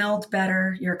 you smelled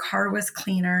better, your car was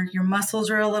cleaner, your muscles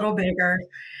were a little bigger.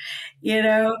 You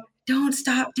know, don't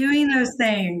stop doing those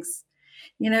things.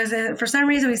 You know, so for some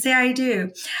reason we say I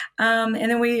do, and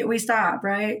then we stop,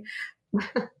 right?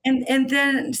 And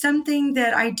then something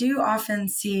that I do often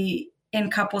see in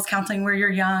couples counseling, where you're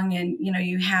young and you know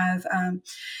you have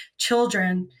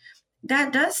children,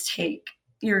 that does take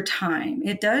your time.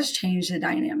 It does change the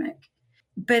dynamic.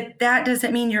 But that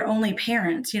doesn't mean you're only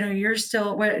parents. You know, you're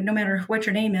still, no matter what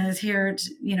your name is here, it's,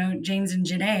 you know, James and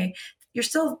Jenaye, you're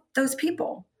still those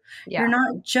people. Yeah. You're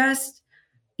not just,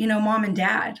 you know, mom and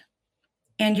dad.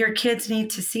 And your kids need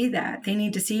to see that. They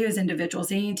need to see you as individuals.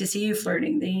 They need to see you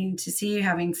flirting. They need to see you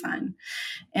having fun.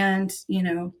 And, you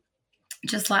know,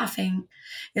 just laughing.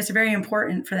 It's very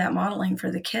important for that modeling for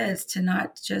the kids to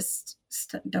not just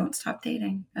don't stop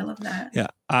dating. I love that. Yeah,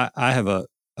 I have a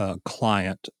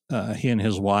client, he and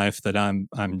his wife that I'm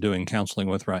doing counseling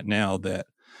with right now, that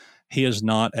he is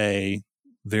not a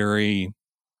very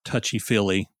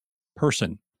touchy-feely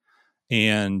person,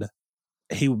 and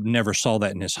he never saw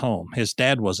that in his home. His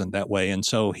dad wasn't that way, and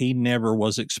so he never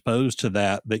was exposed to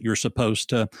that you're supposed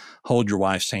to hold your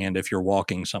wife's hand if you're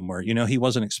walking somewhere. You know, he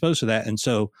wasn't exposed to that, and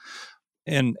so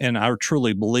and I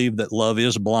truly believe that love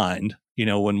is blind. You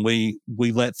know, when we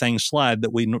let things slide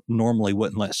that we normally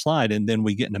wouldn't let slide, and then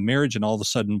we get into marriage, and all of a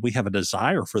sudden we have a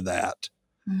desire for that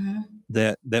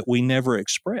that we never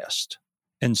expressed.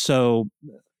 And so,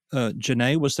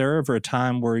 Jenaye, was there ever a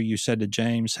time where you said to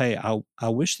James, "Hey, I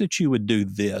wish that you would do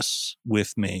this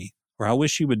with me, or I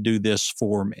wish you would do this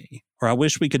for me, or I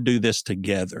wish we could do this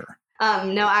together"?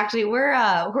 No, actually,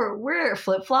 we're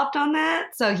flip flopped on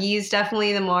that. So he's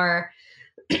definitely the more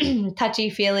touchy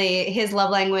feely. His love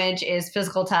language is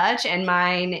physical touch, and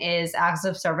mine is acts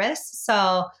of service.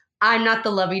 So I'm not the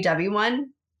lovey dovey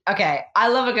one. Okay, I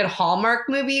love a good Hallmark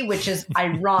movie, which is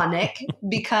ironic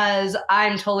because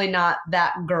I'm totally not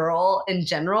that girl in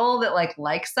general that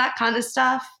likes that kind of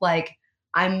stuff. Like,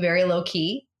 I'm very low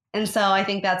key, and so I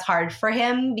think that's hard for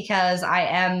him because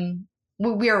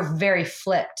we are very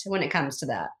flipped when it comes to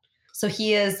that. So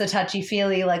he is the touchy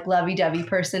feely, like lovey dovey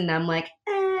person, and I'm like,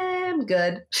 I'm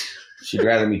good. She'd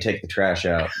rather me take the trash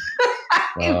out.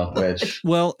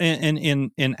 Well, and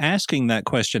in asking that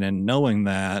question and knowing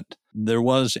that, there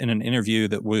was in an interview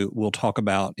that we'll talk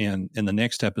about in the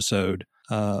next episode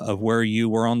of where you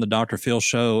were on the Dr. Phil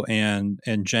show, and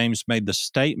James made the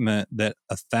statement that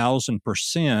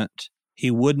 1,000% he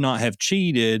would not have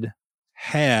cheated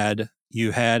had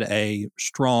you had a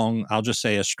strong, I'll just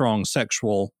say a strong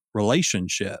sexual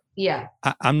relationship. Yeah.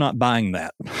 I'm not buying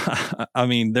that. I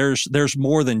mean, there's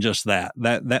more than just that.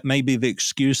 That may be the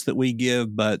excuse that we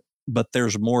give, but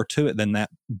there's more to it than that.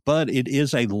 But it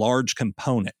is a large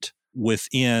component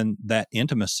within that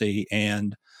intimacy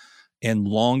and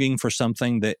longing for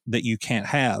something that you can't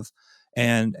have.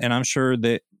 And I'm sure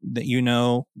that you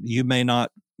know, you may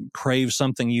not crave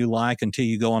something you like until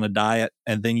you go on a diet,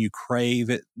 and then you crave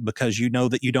it because you know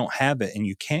that you don't have it and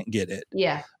you can't get it.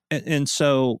 Yeah. And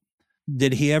so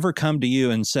did he ever come to you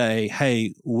and say,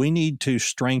 "Hey, we need to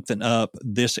strengthen up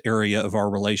this area of our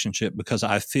relationship because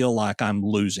I feel like I'm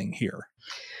losing here"?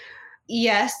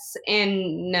 Yes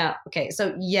and no. Okay,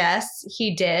 so yes,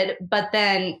 he did, but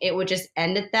then it would just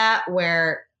end at that,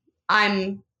 where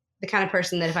I'm the kind of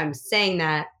person that if I'm saying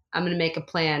that, I'm going to make a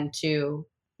plan to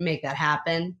make that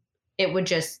happen. It would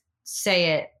just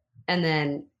say it, and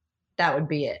then that would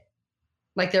be it.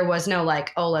 Like, there was no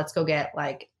oh, let's go get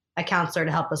a counselor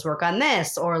to help us work on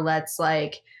this, or let's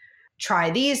try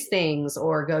these things,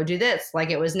 or go do this.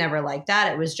 It was never like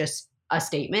that. It was just a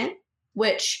statement,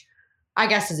 which I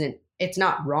guess it's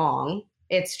not wrong.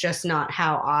 It's just not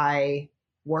how I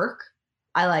work.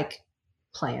 I like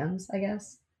plans, I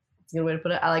guess. That's a good way to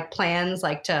put it. I like plans,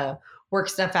 to work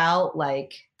stuff out,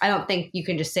 I don't think you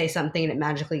can just say something and it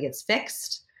magically gets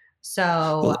fixed.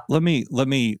 So well, let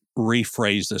me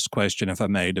rephrase this question, if I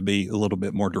may, to be a little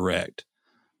bit more direct.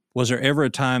 Was there ever a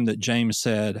time that James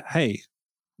said, "Hey,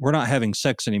 we're not having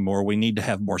sex anymore. We need to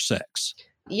have more sex"?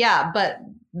 Yeah, but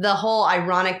the whole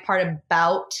ironic part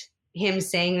about him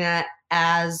saying that,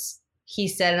 as he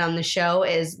said it on the show,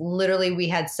 is literally we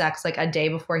had sex like a day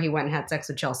before he went and had sex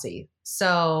with Chelsea.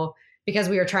 So because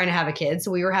we were trying to have a kid, so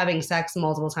we were having sex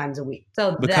multiple times a week.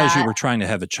 So because you were trying to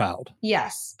have a child.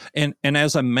 Yes. And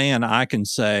as a man, I can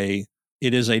say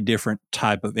it is a different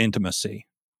type of intimacy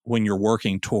when you're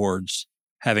working towards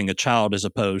having a child as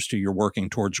opposed to you're working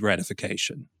towards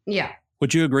gratification. Yeah.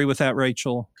 Would you agree with that,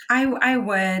 Rachel? I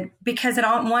would, because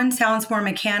one sounds more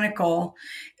mechanical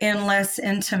and less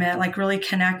intimate, like really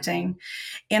connecting.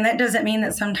 And that doesn't mean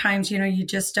that sometimes, you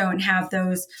just don't have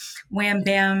those wham,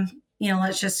 bam,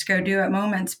 let's just go do it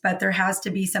moments, but there has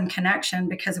to be some connection,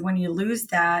 because when you lose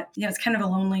that, it's kind of a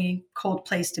lonely, cold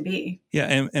place to be.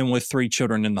 Yeah. And with 3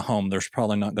 children in the home, there's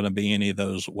probably not going to be any of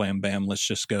those wham, bam, let's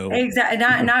just go. Exactly.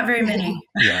 Not very many.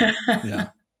 Yeah. Yeah.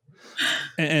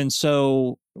 And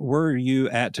so where are you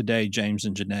at today, James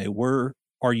and Jenaye? Where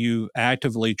are you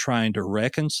actively trying to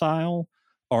reconcile?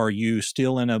 Are you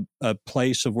still in a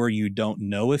place of where you don't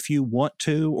know if you want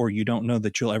to, or you don't know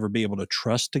that you'll ever be able to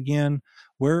trust again?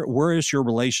 Where is your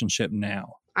relationship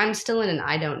now? I'm still in an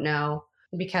I don't know,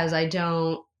 because I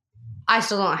still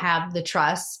don't have the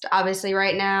trust, obviously,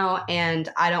 right now. And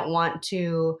I don't want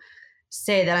to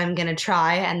say that I'm going to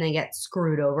try and then get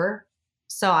screwed over.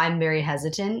 So I'm very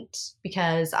hesitant,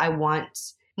 because I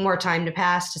want more time to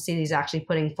pass to see he's actually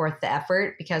putting forth the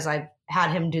effort, because I've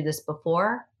had him do this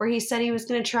before where he said he was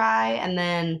going to try, and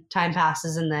then time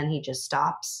passes and then he just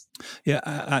stops. Yeah,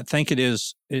 I think it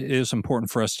is important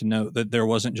for us to note that there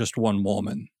wasn't just one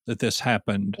woman, that this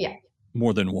happened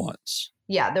more than once.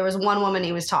 Yeah, there was one woman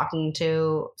he was talking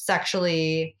to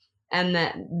sexually, and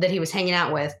that he was hanging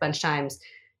out with a bunch of times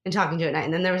and talking to at night.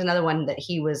 And then there was another one that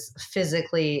he was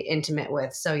physically intimate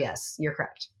with. So yes, you're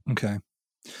correct. Okay.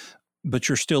 But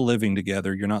you're still living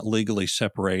together. You're not legally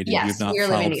separated. Yes,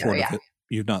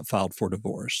 You've not filed for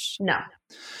divorce. No.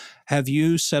 Have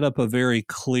you set up a very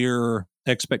clear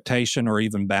expectation or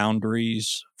even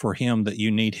boundaries for him that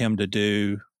you need him to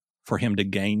do for him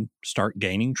to start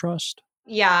gaining trust?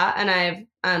 Yeah, and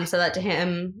I've said that to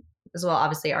him as well,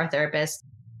 obviously our therapist.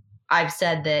 I've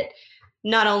said that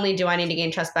not only do I need to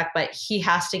gain trust back, but he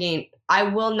has to gain. I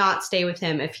will not stay with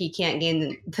him if he can't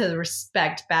gain the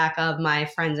respect back of my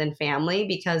friends and family,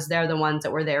 because they're the ones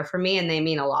that were there for me and they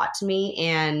mean a lot to me.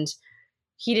 And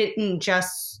he didn't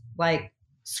just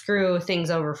screw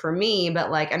things over for me,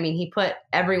 but he put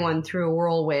everyone through a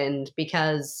whirlwind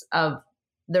because of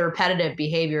the repetitive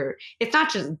behavior. It's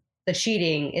not just the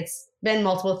cheating. It's been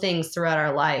multiple things throughout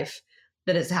our life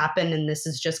that has happened. And this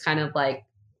is just kind of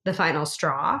the final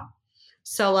straw.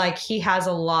 So he has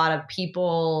a lot of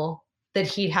people that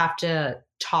he'd have to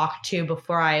talk to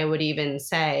before I would even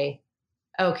say,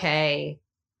 okay,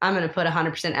 I'm going to put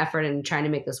 100% effort in trying to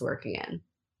make this work again.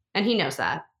 And he knows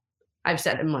that. I've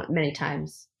said it many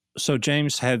times. So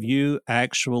James, have you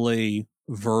actually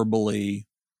verbally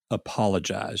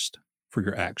apologized for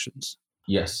your actions?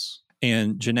 Yes.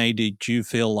 And Jenaye, did you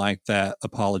feel like that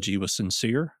apology was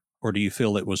sincere, or do you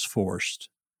feel it was forced?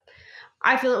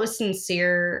 I feel it was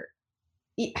sincere.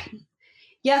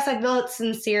 Yes, I feel it's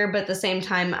sincere, but at the same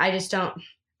time, I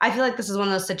feel like this is one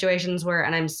of those situations where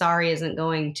 "and I'm sorry" isn't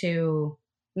going to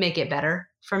make it better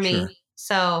for me. Sure.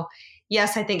 So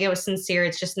yes, I think it was sincere.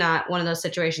 It's just not one of those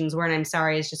situations where "and I'm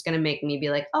sorry" is just going to make me be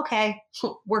like, okay,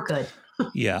 we're good.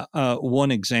 Yeah.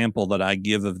 One example that I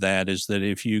give of that is that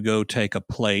if you go take a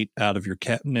plate out of your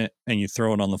cabinet and you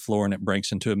throw it on the floor and it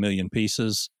breaks into a million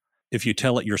pieces, if you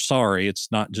tell it you're sorry, it's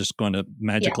not just going to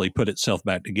magically put itself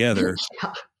back together.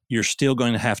 You're still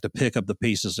going to have to pick up the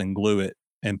pieces and glue it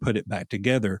and put it back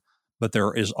together. But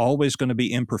there is always going to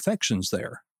be imperfections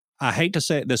there. I hate to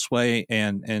say it this way,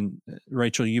 and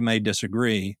Rachel, you may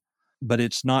disagree, but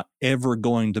it's not ever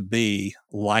going to be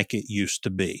like it used to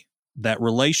be. That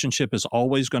relationship is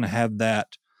always going to have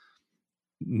that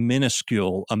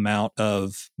minuscule amount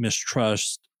of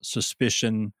mistrust,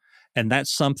 suspicion, and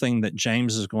that's something that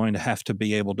James is going to have to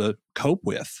be able to cope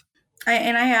with.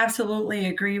 I absolutely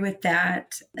agree with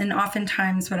that. And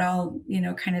oftentimes what I'll,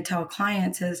 kind of tell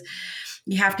clients is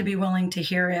you have to be willing to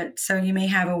hear it. So you may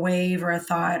have a wave or a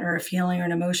thought or a feeling or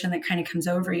an emotion that kind of comes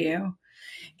over you.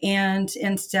 And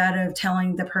instead of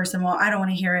telling the person, well, I don't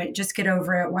want to hear it, just get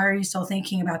over it. Why are you still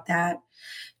thinking about that?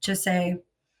 Just say,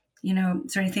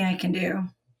 is there anything I can do?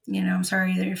 I'm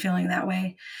sorry that you're feeling that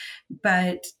way,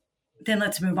 but then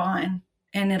let's move on.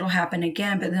 and it'll happen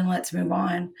again, but then let's move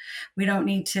on. We don't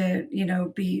need to,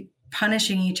 be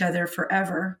punishing each other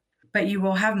forever, but you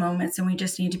will have moments, and we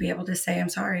just need to be able to say, I'm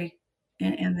sorry.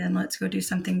 And then let's go do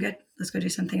something good. Let's go do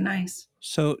something nice.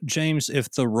 So, James, if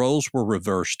the roles were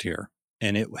reversed here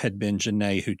and it had been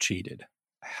Jenaye who cheated,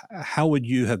 how would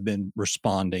you have been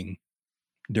responding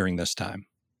during this time?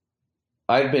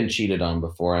 I've been cheated on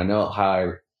before. I know how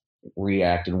I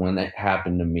reacted when that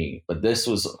happened to me. But this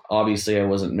was obviously, I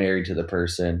wasn't married to the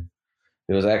person.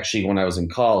 It was actually when I was in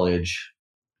college.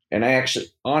 And I actually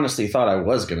honestly thought I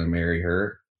was going to marry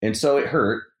her. And so it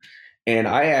hurt. And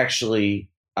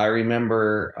I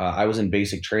remember I was in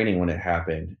basic training when it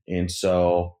happened. And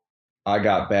so I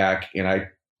got back and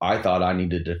I thought I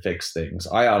needed to fix things.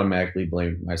 I automatically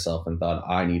blamed myself and thought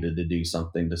I needed to do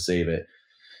something to save it,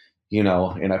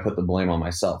 and I put the blame on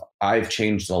myself. I've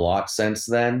changed a lot since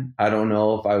then. I don't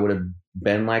know if I would have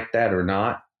been like that or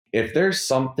not. If there's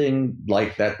something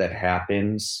like that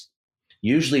happens,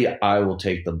 usually I will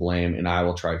take the blame and I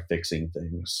will try fixing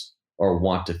things or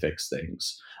want to fix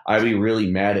things. I'd be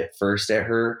really mad at first at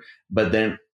her, but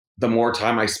then the more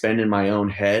time I spend in my own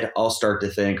head, I'll start to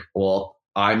think, well,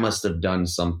 I must have done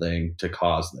something to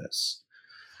cause this.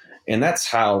 And that's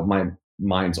how my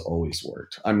mind's always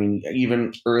worked. I mean,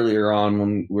 even earlier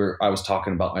on when I was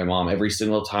talking about my mom, every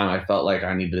single time I felt like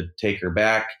I needed to take her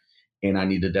back and I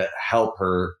needed to help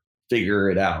her figure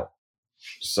it out.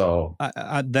 So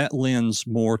that lends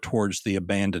more towards the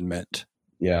abandonment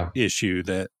issue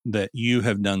that you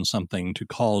have done something to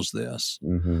cause this.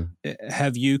 Mm-hmm.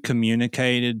 Have you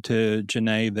communicated to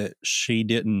Jenaye that she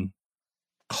didn't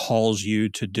cause you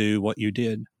to do what you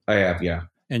did? I have, yeah.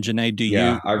 And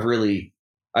Jenaye,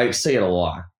 I say it a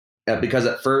lot because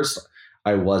at first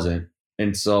I wasn't.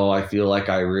 And so I feel like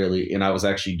I was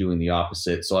actually doing the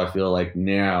opposite. So I feel like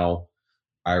now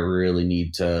I really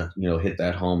need to, hit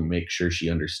that home, make sure she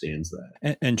understands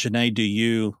that. And Jenaye, do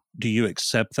you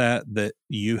accept that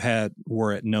you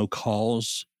were at no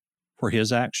cause for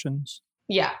his actions?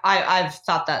 Yeah, I've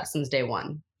thought that since day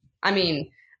one. I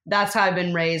mean, that's how I've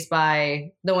been raised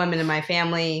by the women in my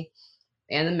family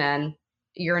and the men.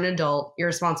 You're an adult. You're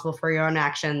responsible for your own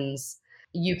actions.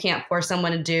 You can't force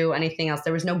someone to do anything else.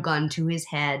 There was no gun to his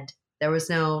head. There was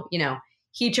no,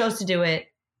 he chose to do it.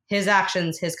 His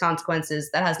actions, his consequences,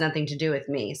 that has nothing to do with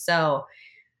me. So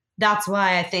that's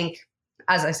why I think,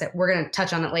 as I said, we're going to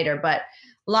touch on it later, but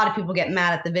a lot of people get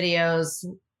mad at the videos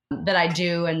that I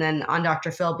do and then on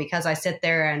Dr. Phil because I sit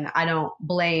there and I don't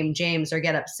blame James or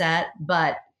get upset,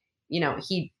 but,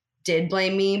 he did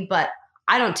blame me, but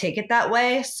I don't take it that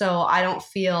way. So I don't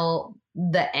feel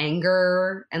the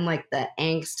anger and like the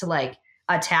angst to like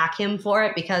attack him for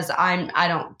it because I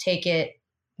don't take it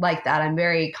like that. I'm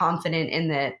very confident in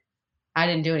that I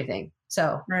didn't do anything.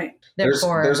 So right.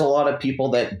 Therefore, there's a lot of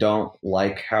people that don't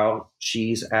like how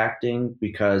she's acting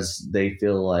because they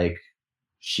feel like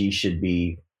she should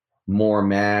be more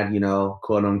mad,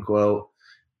 quote unquote,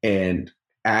 and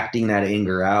acting that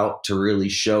anger out to really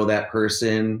show that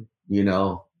person,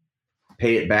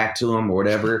 pay it back to them or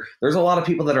whatever. There's a lot of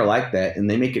people that are like that, and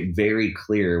they make it very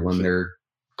clear when they're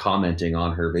commenting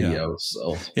on her videos.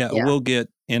 So we'll get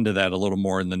into that a little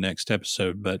more in the next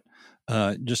episode, but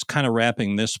just kind of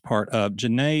wrapping this part up,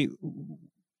 Jenaye,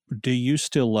 do you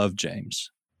still love James?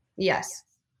 Yes,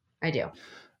 I do.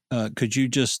 Could you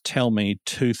just tell me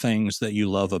two things that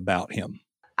you love about him?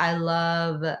 I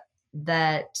love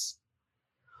that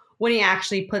when he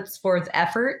actually puts forth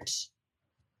effort,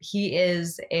 he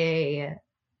is a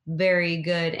very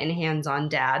good and hands-on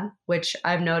dad, which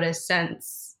I've noticed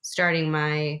since starting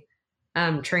my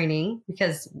training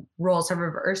because roles have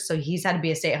reversed. So he's had to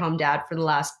be a stay-at-home dad for the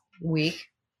last week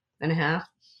and a half.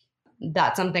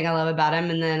 That's something I love about him.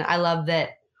 And then I love that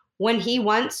when he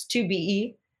wants to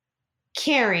be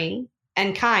caring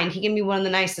and kind, he can be one of the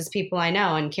nicest people I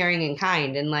know and caring and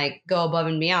kind and like go above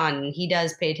and beyond. And he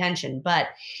does pay attention, but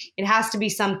it has to be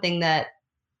something that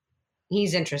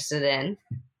he's interested in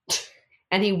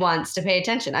and he wants to pay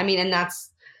attention. I mean, and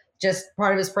that's just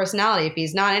part of his personality. If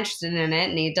he's not interested in it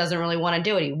and he doesn't really want to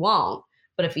do it, he won't.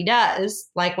 But if he does,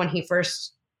 like when he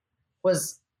first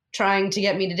was trying to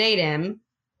get me to date him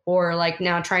or like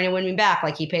now trying to win me back,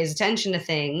 like he pays attention to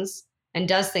things and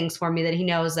does things for me that he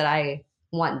knows that I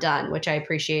want done, which I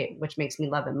appreciate, which makes me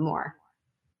love him more.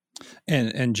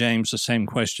 And James, the same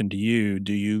question to you.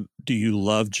 Do you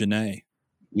love Jenaye?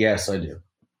 Yes, I do.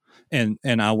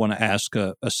 And I want to ask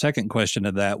a second question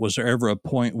to that. Was there ever a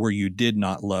point where you did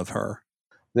not love her?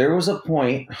 There was a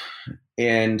point,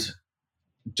 and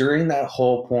during that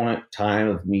whole time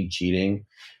of me cheating,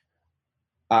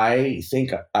 I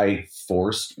think I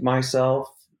forced myself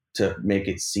to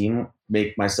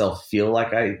make myself feel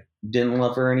like I didn't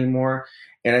love her anymore.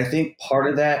 And I think part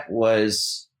of that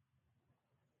was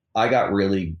I got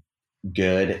really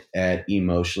good at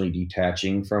emotionally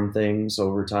detaching from things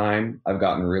over time. I've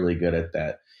gotten really good at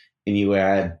that. And you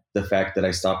add the fact that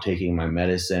I stopped taking my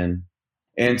medicine.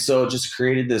 And so it just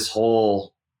created this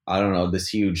whole, I don't know, this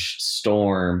huge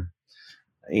storm.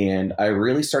 And I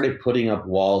really started putting up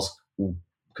walls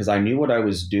because I knew what I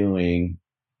was doing,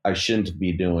 I shouldn't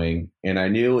be doing. And I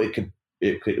knew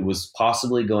it was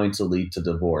possibly going to lead to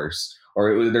divorce,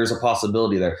 or there's a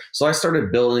possibility there. So I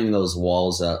started building those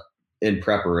walls up in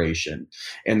preparation.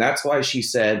 And that's why she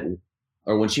said,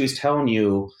 or when she was telling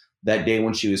you that day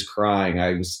when she was crying,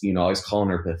 I was calling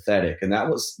her pathetic. And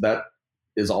that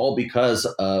is all because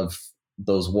of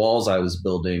those walls I was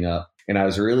building up. And I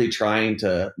was really trying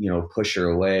to, push her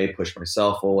away, push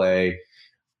myself away.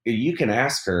 You can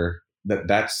ask her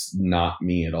that's not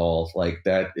me at all. Like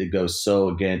that, it goes so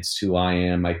against who I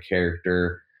am, my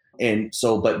character. And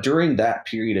so, but during that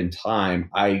period in time,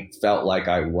 I felt like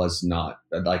I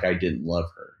didn't love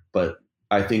her. But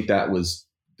I think I was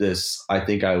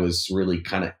really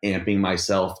kind of amping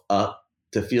myself up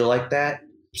to feel like that.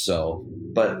 So,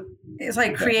 but it's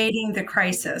like creating the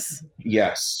crisis.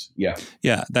 Yes. Yeah.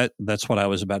 Yeah. That's what I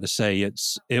was about to say.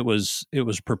 It was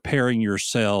preparing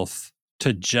yourself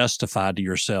to justify to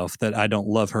yourself that I don't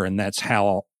love her, and that's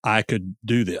how I could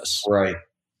do this. Right.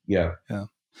 Yeah. Yeah.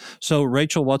 So,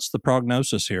 Rachel, what's the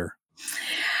prognosis here?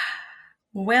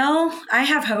 Well, I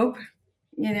have hope.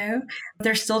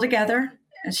 They're still together,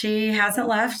 and she hasn't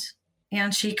left,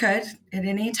 and she could at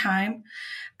any time.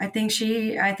 I think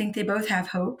they both have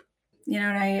hope.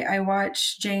 And I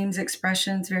watch James'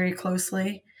 expressions very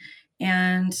closely,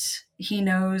 and he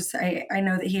knows, I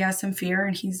know that he has some fear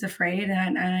and he's afraid,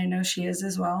 and I know she is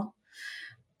as well.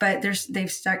 But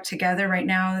they've stuck together right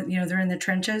now. They're in the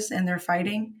trenches and they're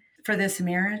fighting for this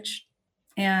marriage.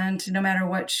 And no matter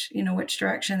which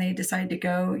direction they decide to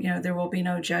go, there will be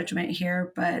no judgment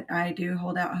here, but I do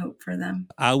hold out hope for them.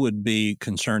 I would be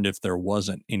concerned if there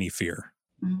wasn't any fear.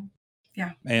 Mm-hmm.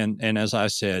 Yeah. And as I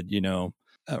said,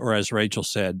 or as Rachel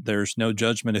said, there's no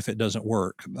judgment if it doesn't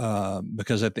work,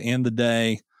 because at the end of the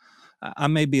day, I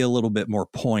may be a little bit more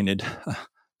pointed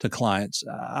to clients.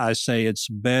 I say it's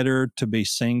better to be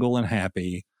single and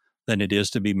happy than it is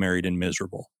to be married and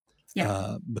miserable.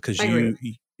 Yeah. Because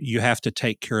you have to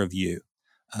take care of you.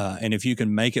 And if you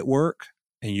can make it work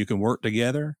and you can work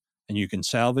together and you can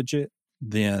salvage it,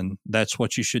 then that's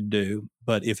what you should do.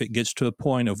 But if it gets to a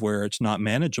point of where it's not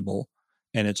manageable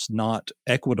and it's not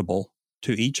equitable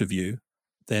to each of you,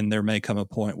 then there may come a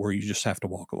point where you just have to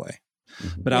walk away.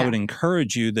 Mm-hmm. But I would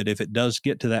encourage you that if it does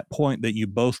get to that point, that you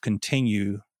both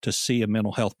continue to see a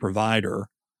mental health provider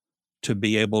to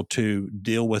be able to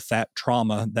deal with that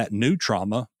trauma, that new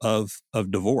trauma of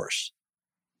divorce.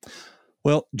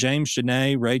 Well, James,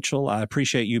 Jenaye, Rachel, I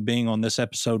appreciate you being on this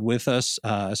episode with us.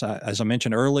 As I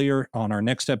mentioned earlier, on our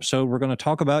next episode, we're going to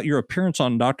talk about your appearance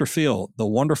on Dr. Phil, the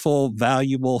wonderful,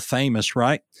 valuable, famous,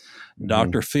 right? Mm-hmm.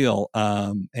 Dr. Phil,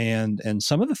 and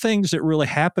some of the things that really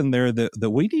happened there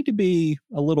that we need to be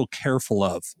a little careful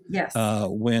of. Yes.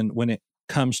 When it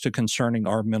comes to concerning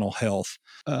our mental health.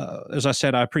 As I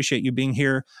said, I appreciate you being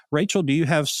here. Rachel, do you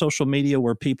have social media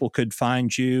where people could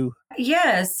find you?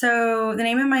 Yes. So the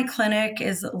name of my clinic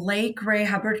is Lake Ray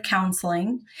Hubbard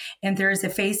Counseling, and there is a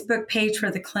Facebook page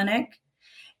for the clinic.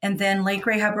 And then Lake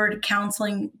Ray Hubbard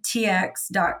Counseling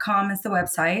TX.com is the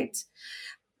website.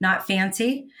 Not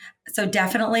fancy. So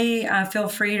definitely feel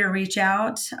free to reach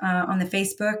out on the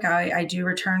Facebook. I do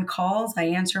return calls. I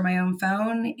answer my own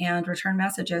phone and return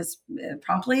messages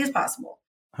promptly as possible.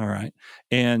 All right.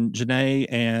 And Jenaye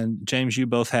and James, you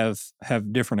both have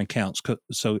different accounts.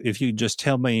 So if you just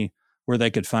tell me where they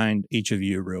could find each of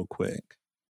you real quick.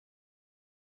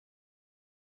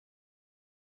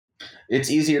 It's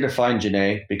easier to find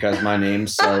Jenaye because my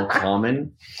name's so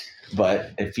common.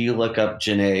 But if you look up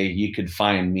Jenaye, you could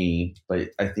find me.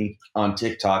 But I think on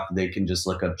TikTok, they can just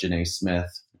look up Jenaye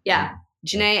Smith. Yeah.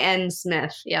 Jenaye and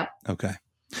Smith. Yep. Okay.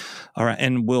 All right.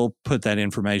 And we'll put that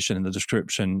information in the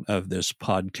description of this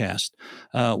podcast.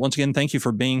 Once again, thank you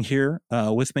for being here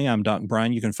with me. I'm Doc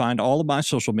Brian. You can find all of my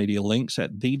social media links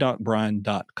at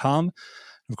thedocbrian.com.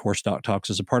 Of course, Doc Talks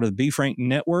is a part of the Be Frank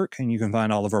Network, and you can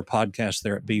find all of our podcasts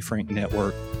there at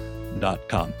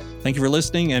BeFrankNetwork.com. Thank you for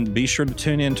listening, and be sure to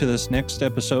tune in to this next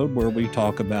episode where we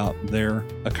talk about their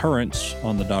occurrence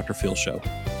on the Dr. Phil Show.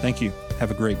 Thank you.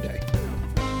 Have a great day.